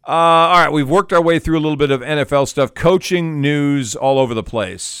 All right, we've worked our way through a little bit of NFL stuff, coaching news all over the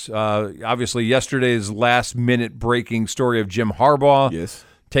place. Obviously, yesterday's last-minute breaking story of Jim Harbaugh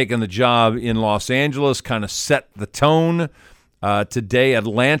taking the job in Los Angeles kind of set the tone. Today,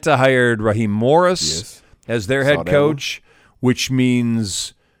 Atlanta hired Raheem Morris as their head coach, which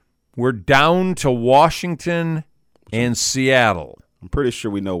means we're down to Washington and Seattle. I'm pretty sure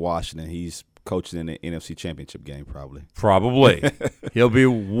we know Washington. He's coaching in the NFC Championship game, probably. He'll be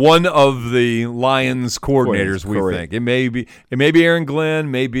one of the Lions coordinators, we think. It may be Aaron Glenn,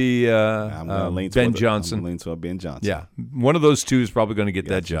 maybe Ben Johnson. I'm leaning toward Ben Johnson. Yeah, one of those two is probably going to get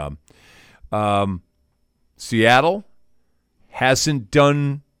that job. Seattle hasn't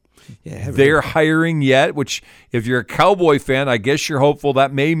done their hiring yet, which if you're a Cowboy fan, I guess you're hopeful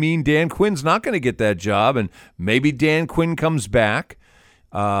that may mean Dan Quinn's not going to get that job, and maybe Dan Quinn comes back,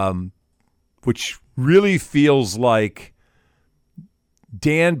 which really feels like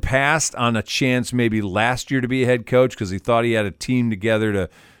Dan passed on a chance maybe last year to be a head coach because he thought he had a team together to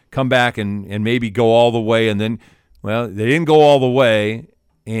come back and maybe go all the way, and then, well, they didn't go all the way,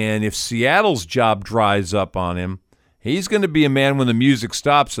 and if Seattle's job dries up on him, he's going to be a man when the music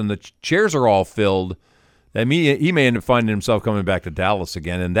stops and the chairs are all filled. He may end up finding himself coming back to Dallas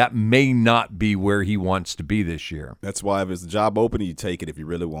again, and that may not be where he wants to be this year. That's why if it's a job open, you take it if you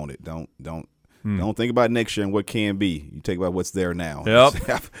really want it. Don't think about next year and what can be. You take about what's there now.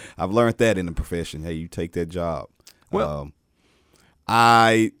 Yep. I've learned that in the profession. Hey, you take that job. Well,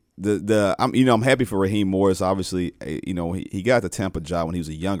 I'm happy for Raheem Morris. Obviously, he got the Tampa job when he was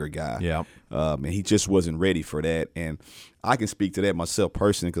a younger guy. Yeah. And he just wasn't ready for that. And I can speak to that myself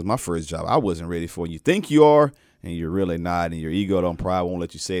personally because my first job I wasn't ready for. You think you are, and you're really not, and your ego and pride won't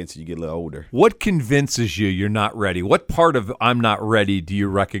let you say it until you get a little older. What convinces you you're not ready? What part of I'm not ready do you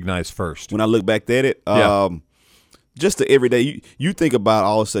recognize first? When I look back at it, just the everyday, you think about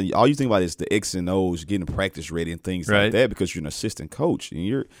all of a sudden, all you think about is the X and O's, getting practice ready and things like that because you're an assistant coach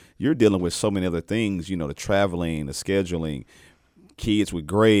and you're dealing with so many other things, the traveling, the scheduling, kids with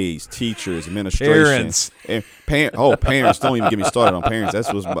grades, teachers, administration. Parents, don't even get me started on parents.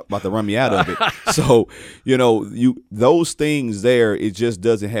 That's what's about to run me out of it. So, those things there, it just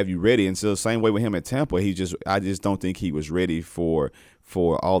doesn't have you ready. And so the same way with him at Tampa, I just don't think he was ready for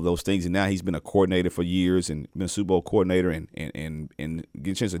all those things. And now he's been a coordinator for years and been a Super Bowl coordinator and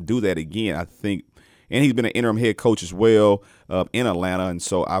get a chance to do that again, I think. And he's been an interim head coach as well in Atlanta. And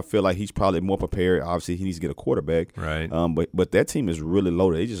so I feel like he's probably more prepared. Obviously, he needs to get a quarterback. Right. But that team is really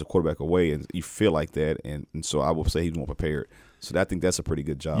loaded. They're just a quarterback away, and you feel like that. And so I will say he's more prepared. So I think that's a pretty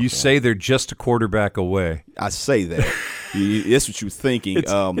good job. You say they're just a quarterback away. I say that. That's what you're thinking.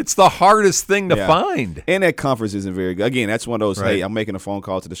 It's the hardest thing to find. And that conference isn't very good. Again, that's one of those, hey, I'm making a phone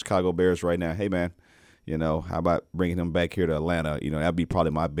call to the Chicago Bears right now. Hey, man, how about bringing them back here to Atlanta? That'd be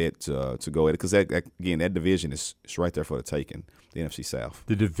probably my bet to go at it because, that division is right there for the taking, the NFC South.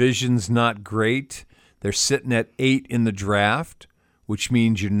 The division's not great. They're sitting at 8 in the draft, which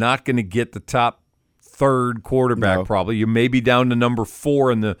means you're not going to get the top third quarterback probably. You may be down to number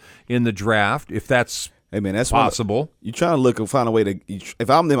 4 in the draft if that's possible. You're trying to find a way to. If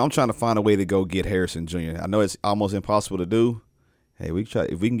I'm them, I'm trying to find a way to go get Harrison Jr. I know it's almost impossible to do. Hey,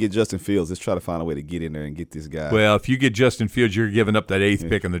 if we can get Justin Fields, let's try to find a way to get in there and get this guy. Well, if you get Justin Fields, you're giving up that 8th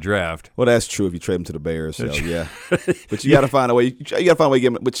pick in the draft. Well, that's true if you trade him to the Bears. So yeah, but you got to find a way. You got to find a way to get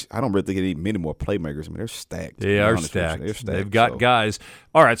him. Which I don't really think they need many more playmakers. I mean, they're stacked. They are stacked. They've got guys.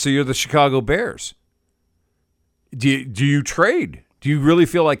 All right, so you're the Chicago Bears. Do you trade? Do you really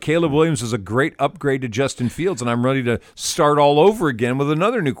feel like Caleb Williams is a great upgrade to Justin Fields, and I'm ready to start all over again with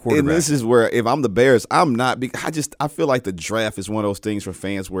another new quarterback? And this is where, if I'm the Bears, I'm not. I feel like the draft is one of those things for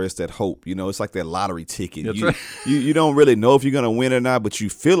fans where it's that hope. It's like that lottery ticket. That's right. You don't really know if you're going to win or not, but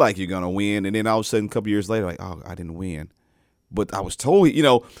you feel like you're going to win, and then all of a sudden, a couple years later, like, oh, I didn't win. But I was told,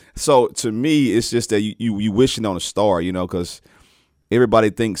 So to me, it's just that you wishing on a star, because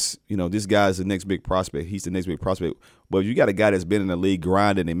everybody thinks, this guy's the next big prospect. He's the next big prospect. But if you got a guy that's been in the league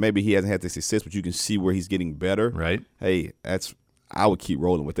grinding and maybe he hasn't had the success, but you can see where he's getting better. Right. Hey, I would keep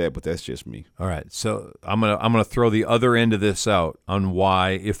rolling with that, but that's just me. All right. So I'm gonna throw the other end of this out on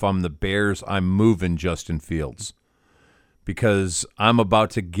why, if I'm the Bears, I'm moving Justin Fields. Because I'm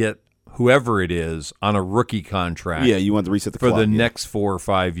about to get whoever it is on a rookie contract. Yeah, you want to reset the clock. For the next 4 or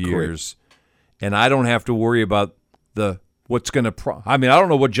 5 years. Correct. And I don't have to worry about what's going to I don't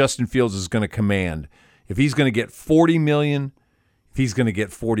know what Justin Fields is going to command. If he's going to get $40 million, if he's going to get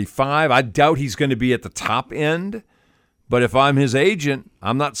 $45, I doubt he's going to be at the top end. But if I'm his agent,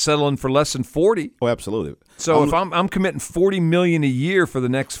 I'm not settling for less than 40. Oh, absolutely. So if I'm committing $40 million a year for the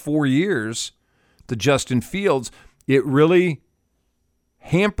next 4 years to Justin Fields, it really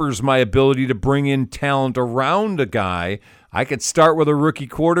hampers my ability to bring in talent around a guy. I could start with a rookie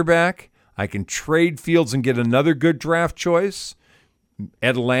quarterback. I can trade Fields and get another good draft choice.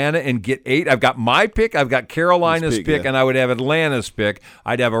 Atlanta and get 8. I've got my pick. I've got Carolina's pick, and I would have Atlanta's pick.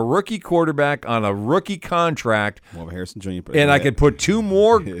 I'd have a rookie quarterback on a rookie contract. Marvin Harrison Jr. And I could put 2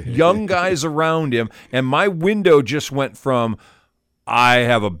 more young guys around him. And my window just went from I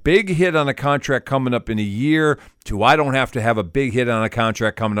have a big hit on a contract coming up in a year to I don't have to have a big hit on a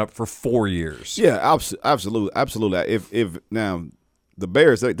contract coming up for 4 years. Yeah, absolutely. If now the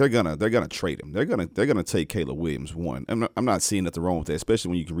Bears, they're gonna trade him. They're gonna take Caleb Williams one. I'm not seeing nothing wrong with that, especially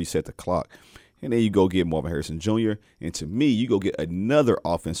when you can reset the clock. And then you go get Marvin Harrison Jr. And to me, you go get another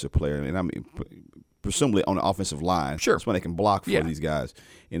offensive player, and presumably on the offensive line. Sure, that's when they can block for these guys,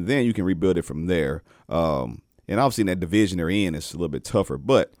 and then you can rebuild it from there. And obviously in that division they're in, it's a little bit tougher.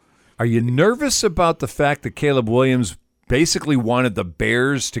 But are you nervous about the fact that Caleb Williams basically wanted the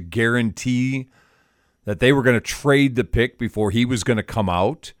Bears to guarantee that they were going to trade the pick before he was going to come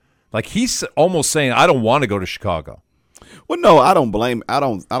out? Like, he's almost saying, I don't want to go to Chicago. Well, no, I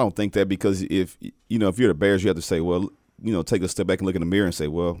don't think that, because if you're the Bears, you have to say, well, take a step back and look in the mirror and say,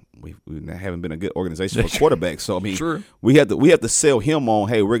 well, we haven't been a good organization for quarterbacks. So I mean, sure. we have to sell him on,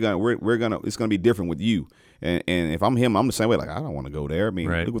 hey, we're gonna it's gonna be different with you. And if I'm him, I'm the same way. Like, I don't want to go there. I mean,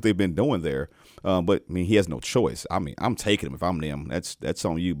 Look what they've been doing there. But I mean, he has no choice. I mean, I'm taking him if I'm them. That's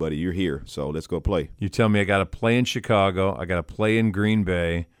on you, buddy. You're here, so let's go play. You tell me I got to play in Chicago. I got to play in Green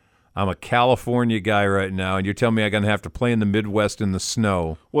Bay. I'm a California guy right now, and you're telling me I'm going to have to play in the Midwest in the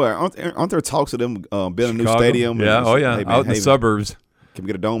snow. Well, aren't there talks of them building a new stadium? Yeah, out in the suburbs. Can we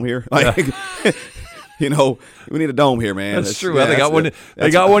get a dome here? Like, we need a dome here, man. That's true. Yeah, they got one. They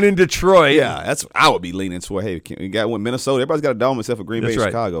got one in Detroit. Yeah, I would be leaning toward. Hey, we got one in Minnesota. Everybody's got a dome except for Green Bay, and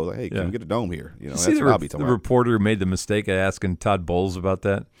Chicago. Like, hey, can we get a dome here? That's what I'll be talking about. The reporter made the mistake of asking Todd Bowles about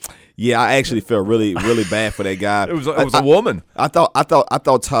that. Yeah, I actually felt really, really bad for that guy. It was a woman. I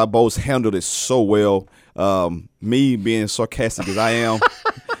thought Todd Bowles handled it so well. Me being sarcastic as I am,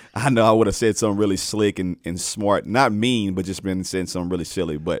 I know I would have said something really slick and smart, not mean, but just been saying something really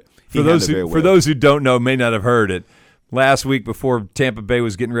silly. But for those who don't know, may not have heard it, last week before Tampa Bay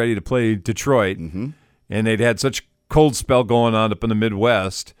was getting ready to play Detroit, and they'd had such cold spell going on up in the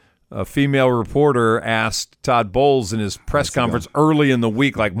Midwest, a female reporter asked Todd Bowles in his press conference early in the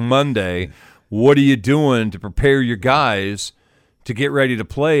week, like Monday, what are you doing to prepare your guys to get ready to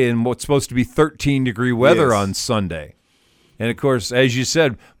play in what's supposed to be 13-degree weather on Sunday? And, of course, as you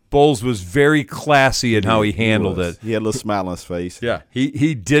said, Bowles was very classy in how he handled it. He had a little smile on his face. Yeah.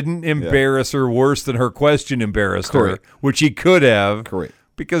 He didn't embarrass her worse than her question embarrassed her, which he could have. Correct.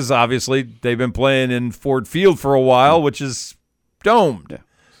 Because, obviously, they've been playing in Ford Field for a while, which is domed. Yeah.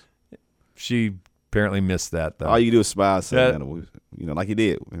 She apparently missed that, though. All you do is smile and say, like he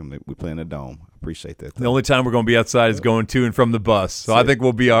did. We play in the dome. Appreciate that. The only time we're going to be outside is going to and from the bus, so I think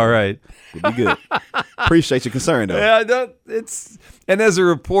we'll be all right. We'll be good. Appreciate your concern, though. Yeah, and as a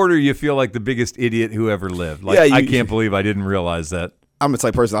reporter, you feel like the biggest idiot who ever lived. Like, I can't believe I didn't realize that. I'm the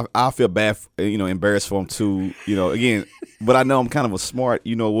type of person, I feel bad, embarrassed for him too, again, but I know I'm kind of a smart,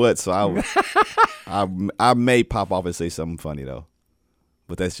 so I may pop off and say something funny, though.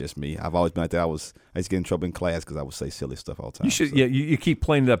 But that's just me. I've always been like that. I used to get in trouble in class because I would say silly stuff all the time. You keep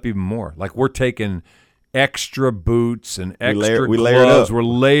playing it up even more. Like, we're taking extra boots and extra gloves. We're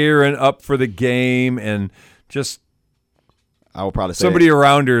layering up for the game, and just I would probably say somebody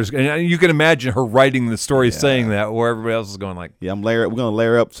around her is, and you can imagine her writing the story saying that, where everybody else is going like, yeah, we're going to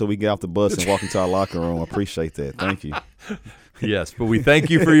layer up so we get off the bus and walk into our locker room. I appreciate that. Thank you. Yes, but we thank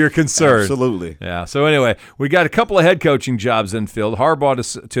you for your concern. Absolutely. Yeah. So anyway, we got a couple of head coaching jobs infilled.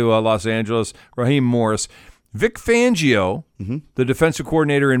 Harbaugh to Los Angeles, Raheem Morris. Vic Fangio, the defensive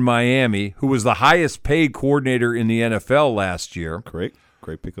coordinator in Miami, who was the highest paid coordinator in the NFL last year. Correct.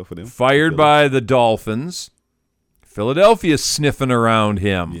 Great pickup for them. Fired by the Dolphins. Philadelphia's sniffing around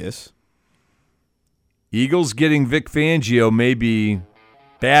him. Yes. Eagles getting Vic Fangio may be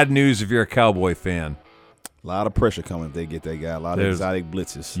bad news if you're a Cowboy fan. A lot of pressure coming if they get that guy. A lot of exotic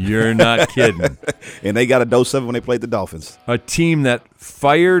blitzes. You're not kidding. And they got a dose of it when they played the Dolphins. A team that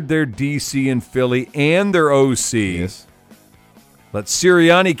fired their DC in Philly and their OC. Yes. Let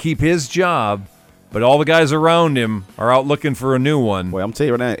Sirianni keep his job, but all the guys around him are out looking for a new one. Well, I'm telling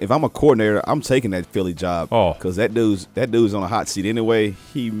you right now, if I'm a coordinator, I'm taking that Philly job. Oh. Because that dude's on a hot seat anyway.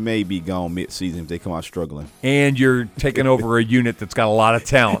 He may be gone mid-season if they come out struggling. And you're taking over a unit that's got a lot of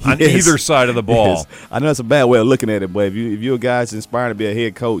talent on either side of the ball. Yes. I know that's a bad way of looking at it, but if you're a guy that's inspiring to be a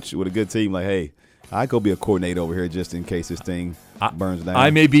head coach with a good team, like, hey, I go be a coordinator over here just in case this thing burns down.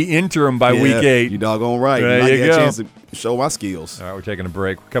 I may be interim by week 8. You doggone right. There you get go. a chance to show my skills. All right, we're taking a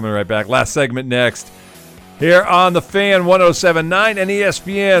break. We're coming right back. Last segment next. Here on The Fan 107.9 and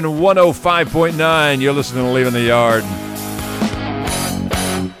ESPN 105.9. You're listening to Leaving the Yard.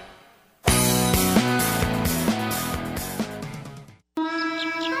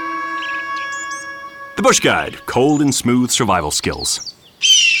 The Bush Guide, cold and smooth survival skills.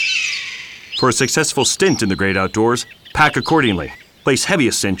 For a successful stint in the great outdoors, pack accordingly. Place heavy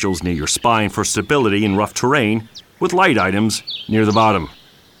essentials near your spine for stability in rough terrain, with light items near the bottom.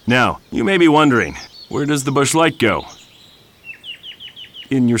 Now, you may be wondering, where does the Bush Light go?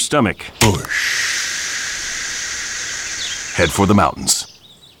 In your stomach. Bush. Head for the mountains.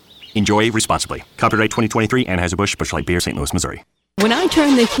 Enjoy responsibly. Copyright 2023 Anheuser-Busch Bush Light Beer, St. Louis, Missouri. When I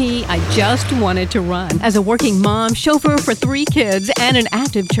turned the key, I just wanted to run. As a working mom, chauffeur for 3 kids, and an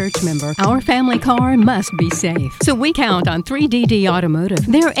active church member, our family car must be safe. So we count on 3DD Automotive.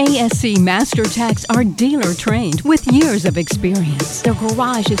 Their ASC master techs are dealer trained with years of experience. Their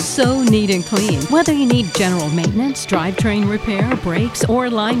garage is so neat and clean. Whether you need general maintenance, drivetrain repair, brakes, or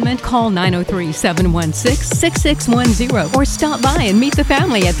alignment, call 903-716-6610 or stop by and meet the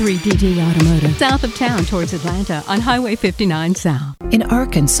family at 3DD Automotive, south of town towards Atlanta on Highway 59 South. In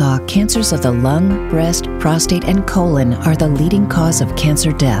Arkansas, cancers of the lung, breast, prostate, and colon are the leading cause of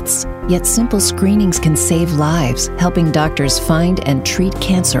cancer deaths. Yet simple screenings can save lives, helping doctors find and treat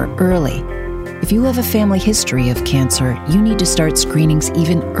cancer early. If you have a family history of cancer, you need to start screenings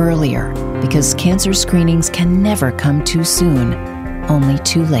even earlier, because cancer screenings can never come too soon, only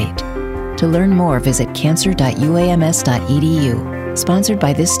too late. To learn more, visit cancer.uams.edu. Sponsored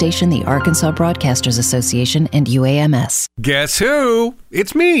by this station, the Arkansas Broadcasters Association, and UAMS. Guess who?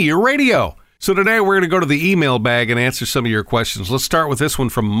 It's me, your radio. So today we're going to go to the email bag and answer some of your questions. Let's start with this one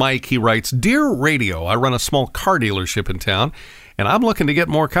from Mike. He writes, Dear Radio, I run a small car dealership in town, and I'm looking to get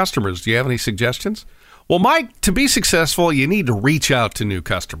more customers. Do you have any suggestions? Well, Mike, to be successful, you need to reach out to new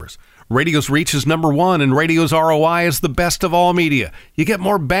customers. Radio's reach is number 1, and radio's ROI is the best of all media. You get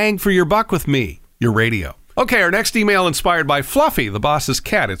more bang for your buck with me, your radio. Okay, our next email inspired by Fluffy, the boss's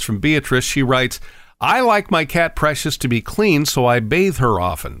cat. It's from Beatrice. She writes, I like my cat Precious to be clean, so I bathe her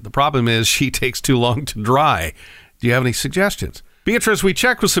often. The problem is she takes too long to dry. Do you have any suggestions? Beatrice, we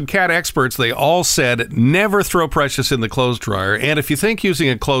checked with some cat experts. They all said never throw Precious in the clothes dryer. And if you think using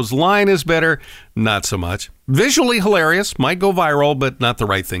a clothesline is better, not so much. Visually hilarious, might go viral, but not the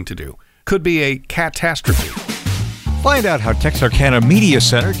right thing to do. Could be a catastrophe. Find out how Texarkana Media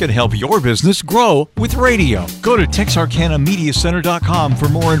Center can help your business grow with radio. Go to TexarkanaMediaCenter.com for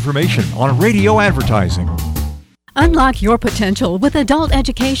more information on radio advertising. Unlock your potential with adult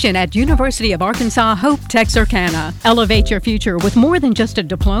education at University of Arkansas Hope Texarkana. Elevate your future with more than just a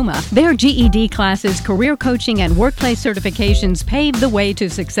diploma. Their GED classes, career coaching, and workplace certifications pave the way to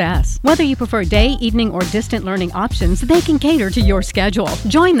success. Whether you prefer day, evening, or distant learning options, they can cater to your schedule.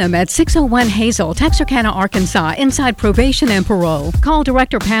 Join them at 601 Hazel, Texarkana, Arkansas, inside probation and parole. Call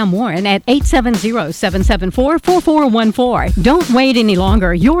Director Pam Warren at 870-774-4414. Don't wait any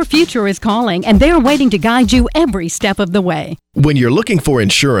longer. Your future is calling, and they're waiting to guide you every step of the way. When you're looking for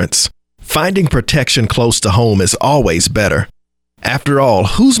insurance, finding protection close to home is always better. After all,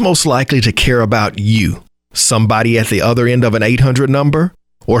 who's most likely to care about you? Somebody at the other end of an 800 number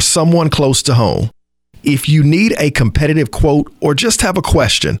or someone close to home? If you need a competitive quote or just have a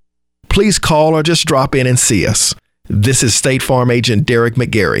question, please call or just drop in and see us. This is State Farm Agent Derek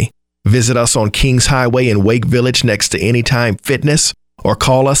McGarry. Visit us on Kings Highway in Wake Village next to Anytime Fitness or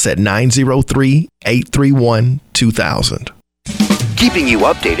call us at 903-831-2000. Keeping you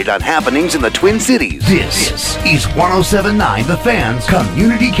updated on happenings in the Twin Cities. This is 107.9 The Fan's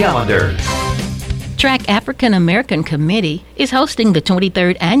Community Calendar. Track African American Committee is hosting the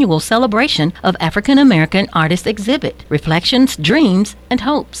 23rd annual celebration of African American Artist Exhibit, Reflections, Dreams, and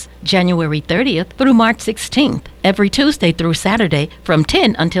Hopes, January 30th through March 16th, every Tuesday through Saturday from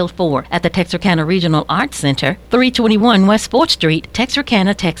 10 until 4 at the Texarkana Regional Arts Center, 321 West 4th Street,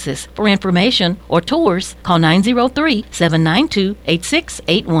 Texarkana, Texas. For information or tours, call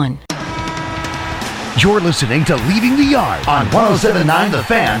 903-792-8681. You're listening to Leaving the Yard on 107.9 The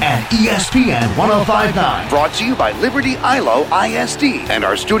Fan and ESPN 105.9. Brought to you by Liberty ILO ISD and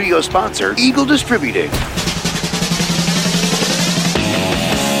our studio sponsor, Eagle Distributing.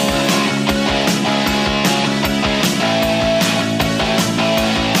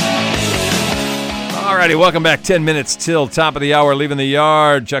 All righty, welcome back. 10 minutes till top of the hour. Leaving the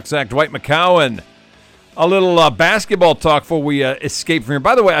Yard. Chuck Zach, Dwight McCown. A little basketball talk before we escape from here.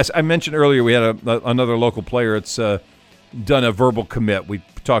 By the way, I mentioned earlier we had another local player that's done a verbal commit. We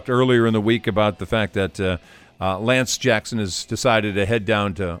talked earlier in the week about the fact that Lance Jackson has decided to head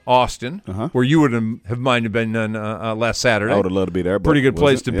down to Austin, where you would have minded been last Saturday. I would have loved to be there. Pretty good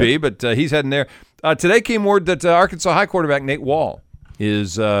place to be, but he's heading there. Today came word that Arkansas High quarterback Nate Wall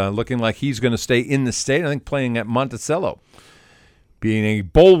is looking like he's going to stay in the state, I think playing at Monticello. Being a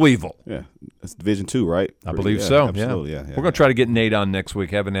boll weevil. Yeah, that's Division II, right? I believe so, absolutely, yeah. We're going to try to get Nate on next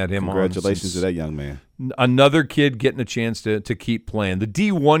week. Haven't had him on. Congratulations to that young man. Another kid getting a chance to keep playing. The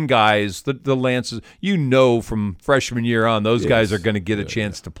D1 guys, the Lances, from freshman year on, those guys are going to get a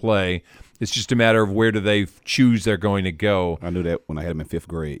chance to play. It's just a matter of where do they choose they're going to go. I knew that when I had him in 5th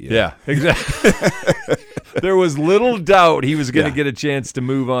grade. Yeah, exactly. There was little doubt he was going to get a chance to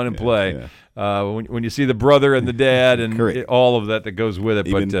move on and play. Yeah. When you see the brother and the dad and all of that goes with it.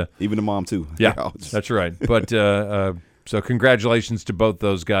 Even the mom, too. Yeah, that's right. But so congratulations to both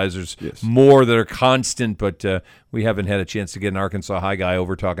those guys. There's more that are constant, but we haven't had a chance to get an Arkansas High guy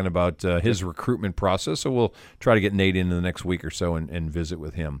over talking about his recruitment process, so we'll try to get Nate in the next week or so and visit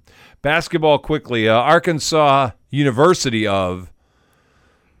with him. Basketball quickly. Arkansas University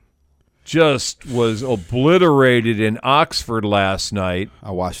just was obliterated in Oxford last night. I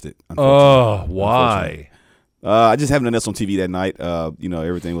watched it. Oh, why? I just happened to this on TV that night.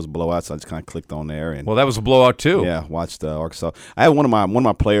 Everything was a blowout, so I just kind of clicked on there. And that was a blowout too. Yeah, watched Arkansas. I had one of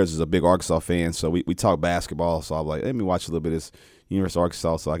my players is a big Arkansas fan, so we talk basketball. So I was like, let me watch a little bit of this University of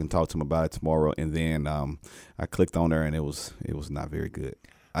Arkansas, so I can talk to him about it tomorrow. And then I clicked on there, and it was not very good.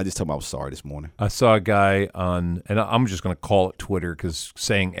 I just told him I was sorry this morning. I saw a guy on, and I'm just going to call it Twitter because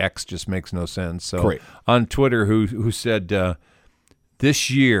saying X just makes no sense. So Correct. On Twitter, who said this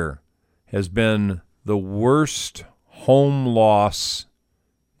year has been the worst home loss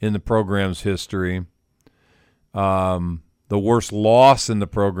in the program's history, the worst loss in the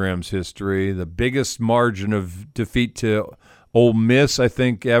program's history, the biggest margin of defeat to Ole Miss, I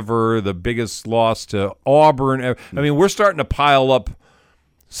think, ever, the biggest loss to Auburn ever. I mean, we're starting to pile up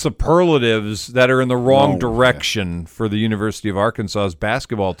superlatives that are in the wrong direction for the University of Arkansas's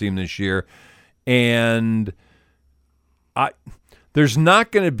basketball team this year. And there's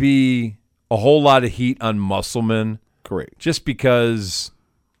not going to be a whole lot of heat on Musselman. Correct. Just because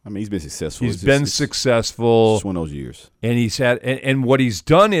he's been successful. He's been successful. Just one of those years. And he's had and what he's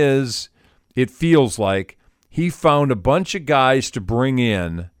done is, it feels like he found a bunch of guys to bring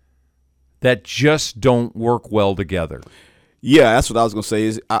in that just don't work well together. Yeah, that's what I was gonna say.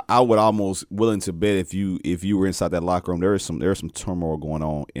 Is I would almost willing to bet if you were inside that locker room, there's some turmoil going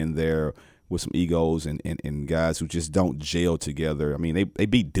on in there with some egos and guys who just don't gel together. I mean, they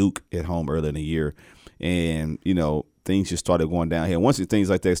beat Duke at home earlier in the year, and things just started going downhill. Once things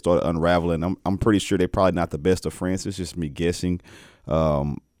like that started unraveling, I'm pretty sure they're probably not the best of friends. It's just me guessing.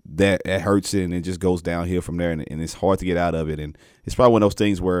 That hurts it, and it just goes downhill from there, and it's hard to get out of it. And it's probably one of those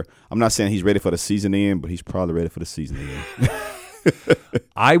things where I'm not saying he's ready for the season end, but he's probably ready for the season end.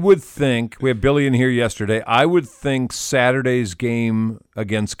 I would think, we had Billy in here yesterday, I would think Saturday's game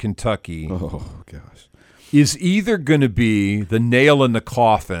against Kentucky is either going to be the nail in the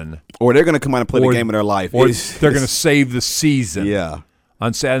coffin, or they're going to come out and play the game of their life, or they're going to save the season. Yeah,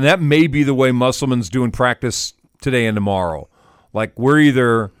 on Saturday. And that may be the way Musselman's doing practice today and tomorrow. Like,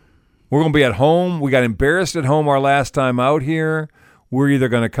 we're going to be at home. We got embarrassed at home our last time out here. We're either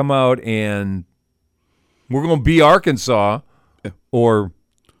going to come out and we're going to be Arkansas, or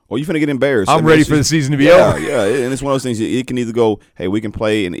or you're going to get embarrassed. I'm ready for the season to be over. Yeah, and it's one of those things. It can either go, hey, we can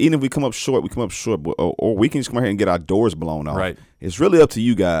play, and even if we come up short, or we can just come here and get our doors blown off. Right. It's really up to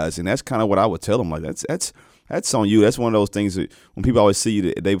you guys, and that's kind of what I would tell them. Like, that's on you. That's one of those things that when people always see you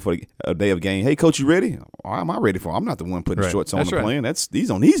the day before a day of game, hey, coach, you ready? Why am I ready for? I'm not the one putting shorts on the plane. That's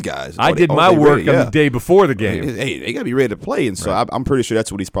these on these guys. I did my work on the day before the game. Hey, they got to be ready to play, and so I'm pretty sure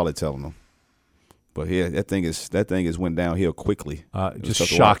that's what he's probably telling them. But yeah, that thing is went downhill quickly. Just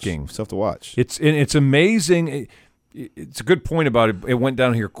shocking stuff to watch. It's amazing. It's a good point about it. It went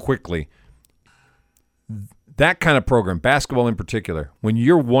down here quickly. That kind of program, basketball in particular, when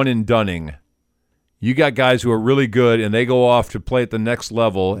you're one and doneing, you got guys who are really good and they go off to play at the next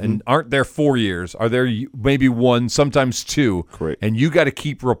level and aren't there 4 years. Are there maybe 1, sometimes 2? Correct. And you got to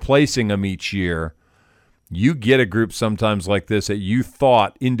keep replacing them each year. You get a group sometimes like this that you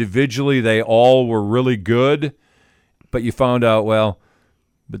thought individually they all were really good, but you found out, well,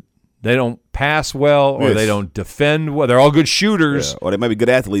 but they don't pass well or they don't defend well. They're all good shooters. Yeah. Or they might be good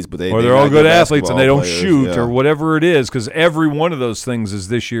athletes, but they're all good athletes and they don't players. shoot or whatever it is, because every one of those things is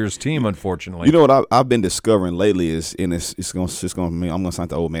this year's team, unfortunately. You know what I've been discovering lately is, and it's going to I'm going to sound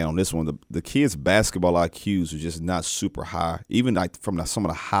the old man on this one, the kids' basketball IQs are just not super high, even like from some of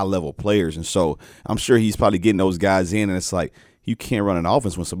the high-level players. And so I'm sure he's probably getting those guys in, and it's like, you can't run an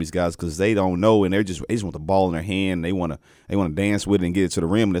offense with some of these guys because they don't know, and they just want the ball in their hand. They want to dance with it and get it to the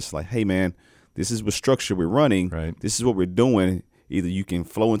rim. And it's like, hey man, this is what structure we're running. Right. This is what we're doing. Either you can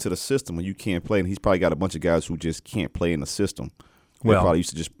flow into the system or you can't play. And he's probably got a bunch of guys who just can't play in the system. They're probably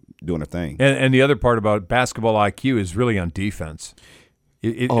used to just doing their thing. And the other part about basketball IQ is really on defense.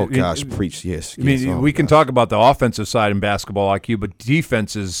 Preach, yes. I mean, we can talk about the offensive side in basketball IQ, but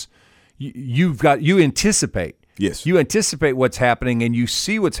defense is you anticipate. Yes. You anticipate what's happening and you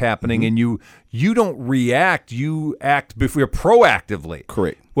see what's happening and you don't react. You act proactively.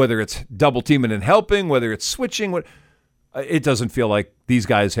 Correct. Whether it's double teaming and helping, whether it's switching, it doesn't feel like these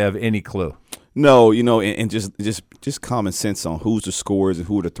guys have any clue. No, and just common sense on who's the scorers and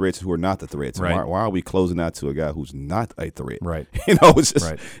who are the threats and who are not the threats. Right. Why are we closing out to a guy who's not a threat? Right. It's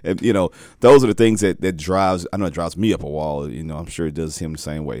just, those are the things that drives. I know it drives me up a wall. I'm sure it does him the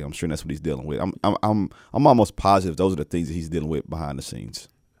same way. I'm sure that's what he's dealing with. I'm almost positive those are the things that he's dealing with behind the scenes.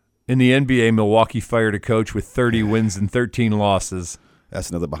 In the NBA, Milwaukee fired a coach with 30 wins and 13 losses. That's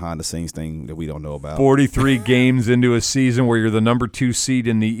another behind-the-scenes thing that we don't know about. 43 games into a season where you're the number 2 seed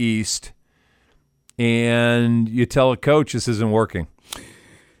in the East, and you tell a coach this isn't working.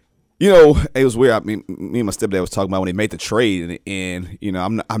 It was weird. I mean, me and my stepdad was talking about when they made the trade, and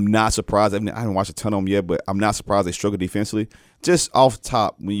I'm not surprised. I haven't watched a ton of them yet, but I'm not surprised they struggled defensively. Just off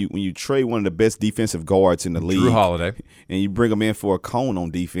top, when you trade one of the best defensive guards in the league, Drew Holiday, and you bring him in for a cone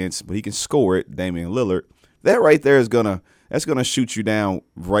on defense, but he can score it, Damian Lillard, that right there is gonna shoot you down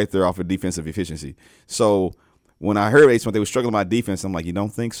right there off of defensive efficiency. So when I heard they were struggling with defense, I'm like, you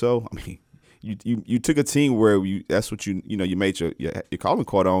don't think so? I mean, you took a team where that's what you made your calling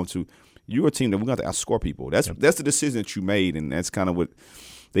card on to. You're a team that we're going to outscore people. That's the decision that you made, and that's kind of what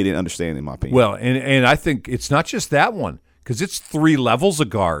they didn't understand, in my opinion. Well, and I think it's not just that one, because it's 3 levels of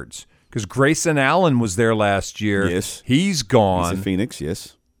guards. Because Grayson Allen was there last year. Yes. He's gone. He's in Phoenix,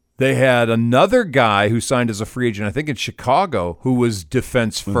 yes. They had another guy who signed as a free agent, I think in Chicago, who was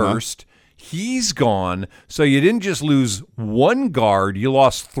defense first. He's gone. So you didn't just lose one guard. You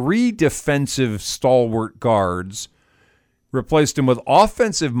lost 3 defensive stalwart guards, replaced him with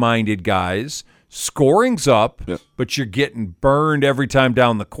offensive-minded guys. Scoring's up, but you're getting burned every time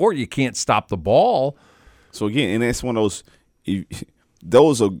down the court. You can't stop the ball. So, again, and that's one of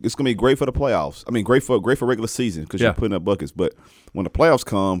those it's going to be great for the playoffs. I mean, great for regular season because you're putting up buckets. But when the playoffs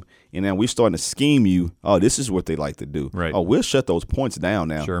come and then we're starting to scheme you, this is what they like to do. Right. We'll shut those points down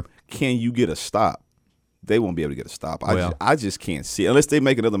now. Sure. Can you get a stop? They won't be able to get a stop. I just can't see it unless they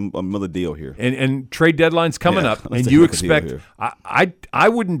make another deal here. And trade deadline's coming up, and you expect I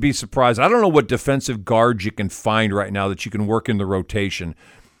wouldn't be surprised. I don't know what defensive guards you can find right now that you can work in the rotation.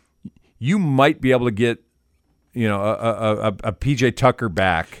 You might be able to get a PJ Tucker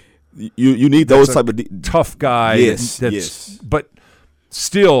back. You need those type of tough guy. Yes. But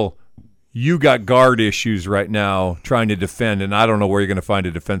still, you got guard issues right now trying to defend, and I don't know where you're going to find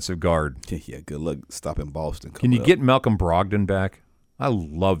a defensive guard. Yeah, good luck stopping Boston. Can you get Malcolm Brogdon back? I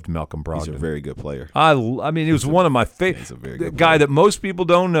loved Malcolm Brogdon. He's a very good player. I mean, he was one of my favorite guy that most people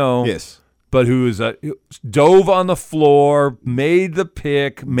don't know. Yes. But who is dove on the floor, made the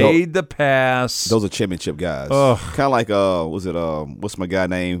pick, made the pass. Those are championship guys. Kind of like what's my guy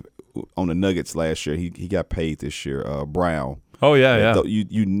name on the Nuggets last year? He got paid this year. Brown. Oh yeah.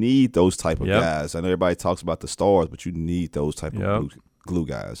 You need those type of guys. I know everybody talks about the stars, but you need those type of glue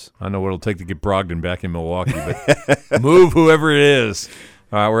guys. I know what it'll take to get Brogdon back in Milwaukee, but move whoever it is.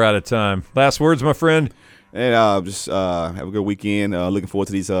 All right, we're out of time. Last words, my friend? And just have a good weekend. Looking forward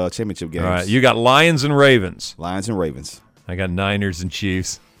to these championship games. All right, you got Lions and Ravens. Lions and Ravens. I got Niners and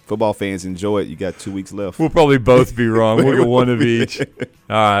Chiefs. Football fans, enjoy it. You got 2 weeks left. We'll probably both be wrong. We'll get one of each. All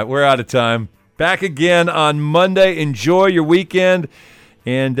right, we're out of time. Back again on Monday. Enjoy your weekend.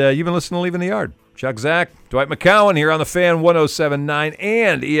 And you've been listening to Leaving the Yard. Chuck Zach, Dwight McCown here on the Fan 107.9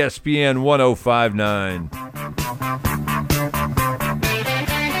 and ESPN 105.9.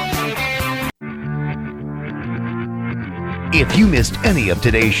 If you missed any of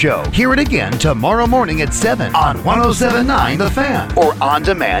today's show, hear it again tomorrow morning at 7 on 107.9 The Fan, or on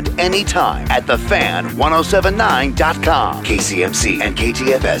demand anytime at thefan1079.com. KCMC and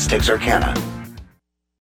KTFS Texarkana.